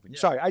should be having. Yeah.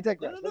 Sorry, I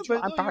digress.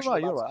 I'm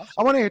passionate about it.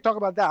 I want to talk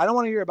about that. I don't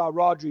want to hear about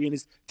Rodri and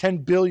his 10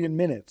 billion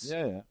minutes.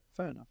 Yeah,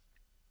 fair enough.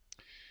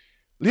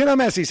 Lionel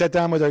Messi sat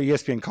down with our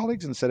ESPN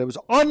colleagues and said it was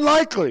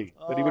unlikely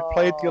that he would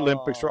play at the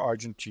Olympics for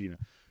Argentina.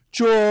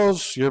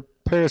 Jules, you're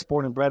Paris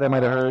born and bred, I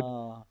might have heard.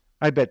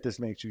 I bet this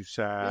makes you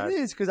sad. It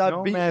is because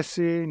no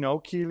Messi, no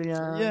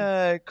Kylian.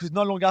 Yeah, because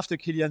not long after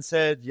Kylian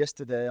said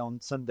yesterday on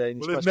Sunday. In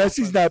his if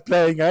Messi's not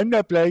playing, I'm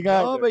not playing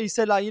either. No, but he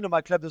said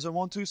my club doesn't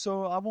want to,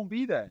 so I won't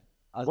be there.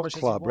 What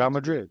club? Real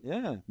Madrid.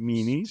 Yeah,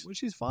 meanies,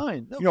 which is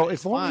fine. No,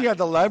 if only he had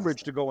the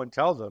leverage to go and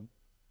tell them.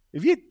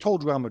 If he had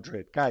told Real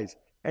Madrid, guys,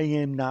 I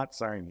am not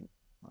signing.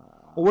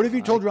 Or what if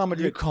he told Real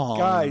Madrid,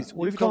 guys?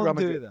 What if he told Real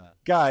Madrid,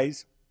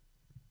 guys?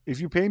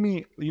 If you pay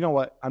me, you know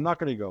what? I'm not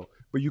going to go,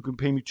 but you can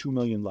pay me $2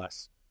 million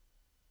less.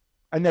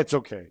 And that's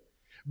okay.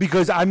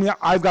 Because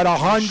I've got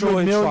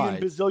 100 million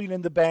Brazilian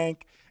in the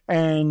bank,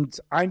 and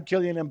I'm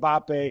Kylian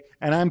Mbappe,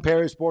 and I'm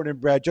Paris born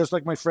and bred, just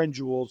like my friend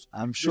Jules.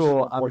 I'm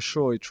sure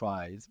he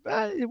tried.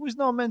 But it was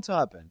not meant to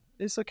happen.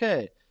 It's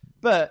okay.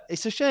 But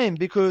it's a shame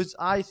because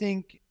I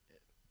think,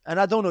 and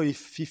I don't know if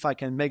FIFA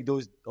can make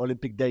those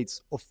Olympic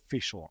dates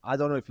official. I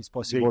don't know if it's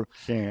possible.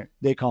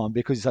 They can't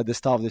because it's at the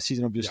start of the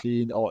season,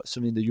 obviously, or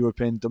certainly in the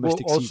European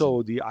domestic season.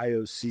 Also, the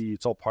IOC,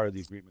 it's all part of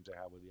the agreement they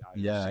have with the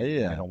IOC.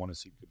 Yeah. I don't want to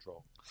see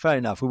control. Fair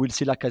enough. We will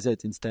see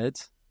Lacazette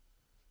instead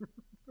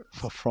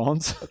for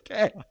France.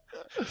 Okay.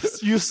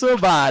 You're so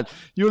bad.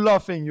 You're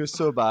laughing. You're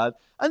so bad.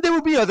 And there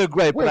will be other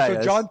great players.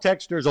 So John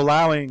Texter's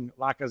allowing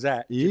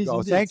Lacazette to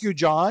go. Thank you,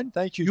 John.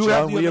 Thank you,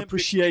 John. We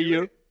appreciate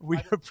you. We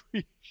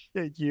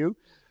appreciate you.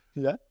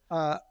 Yeah.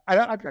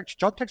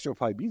 John Texter will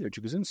probably be there too,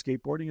 because isn't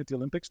skateboarding at the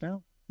Olympics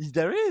now?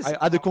 There is.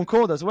 At the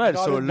Concorde as well.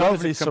 So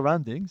lovely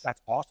surroundings.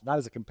 That's awesome. Not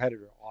as a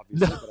competitor,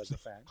 obviously, but as a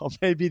fan. Or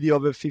maybe the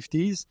over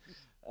 50s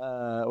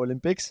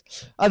Olympics.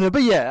 I don't know.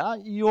 But yeah,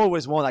 you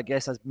always want, I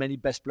guess, as many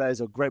best players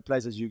or great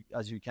players as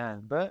you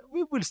can. But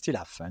we will still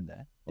have fun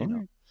there. You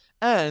know.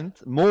 And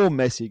more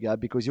Messi,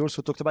 Gab, because he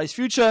also talked about his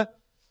future.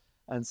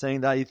 And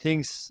saying that he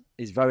thinks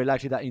it's very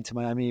likely that Inter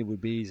Miami would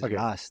be his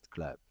last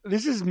club.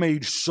 This has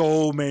made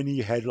so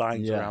many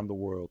headlines around the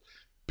world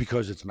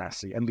because it's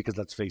Messi and because,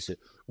 let's face it,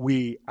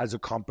 we as a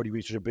company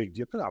reach a big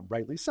deal.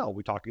 Rightly so.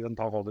 We talk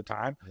all the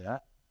time. Yeah,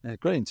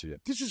 great interview.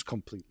 This is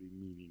completely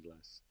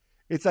meaningless.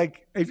 It's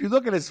like, if you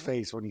look at his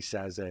face when he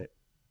says it,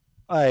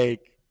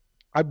 like,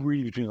 I'm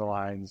reading between the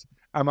lines.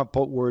 I'm going to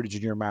put words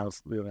in your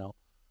mouth,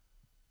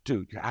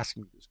 Dude, you're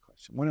asking me this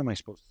question. What am I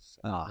supposed to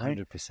say?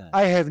 100%.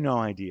 I have no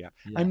idea.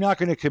 Yeah. I'm not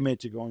going to commit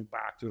to going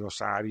back to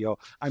Rosario.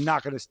 I'm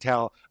not going to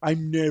tell.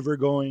 I'm never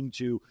going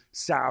to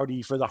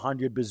Saudi for the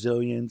 100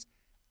 Brazilians.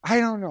 I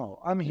don't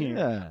know. I'm here.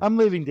 Yeah. I'm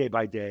living day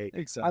by day.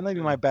 Exactly. I'm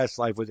living my best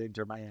life with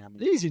Inter Miami.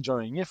 He's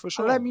enjoying it for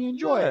sure. Let me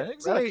enjoy it.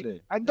 Exactly.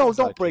 Right? And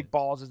don't break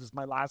balls. This is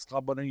my last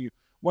club. When are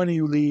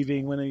you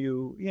leaving? When are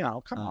you?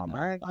 Come on,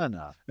 man. I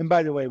know. And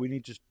by the way, we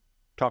need to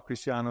talk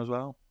Cristiano as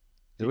well.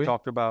 We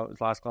talked about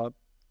his last club.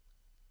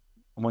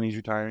 When he's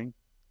retiring.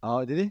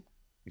 Oh, did he?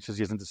 He says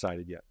he hasn't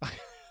decided yet.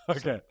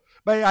 Okay.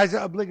 But as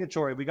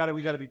obligatory, we got to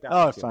be down.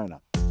 Oh, fair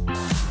enough.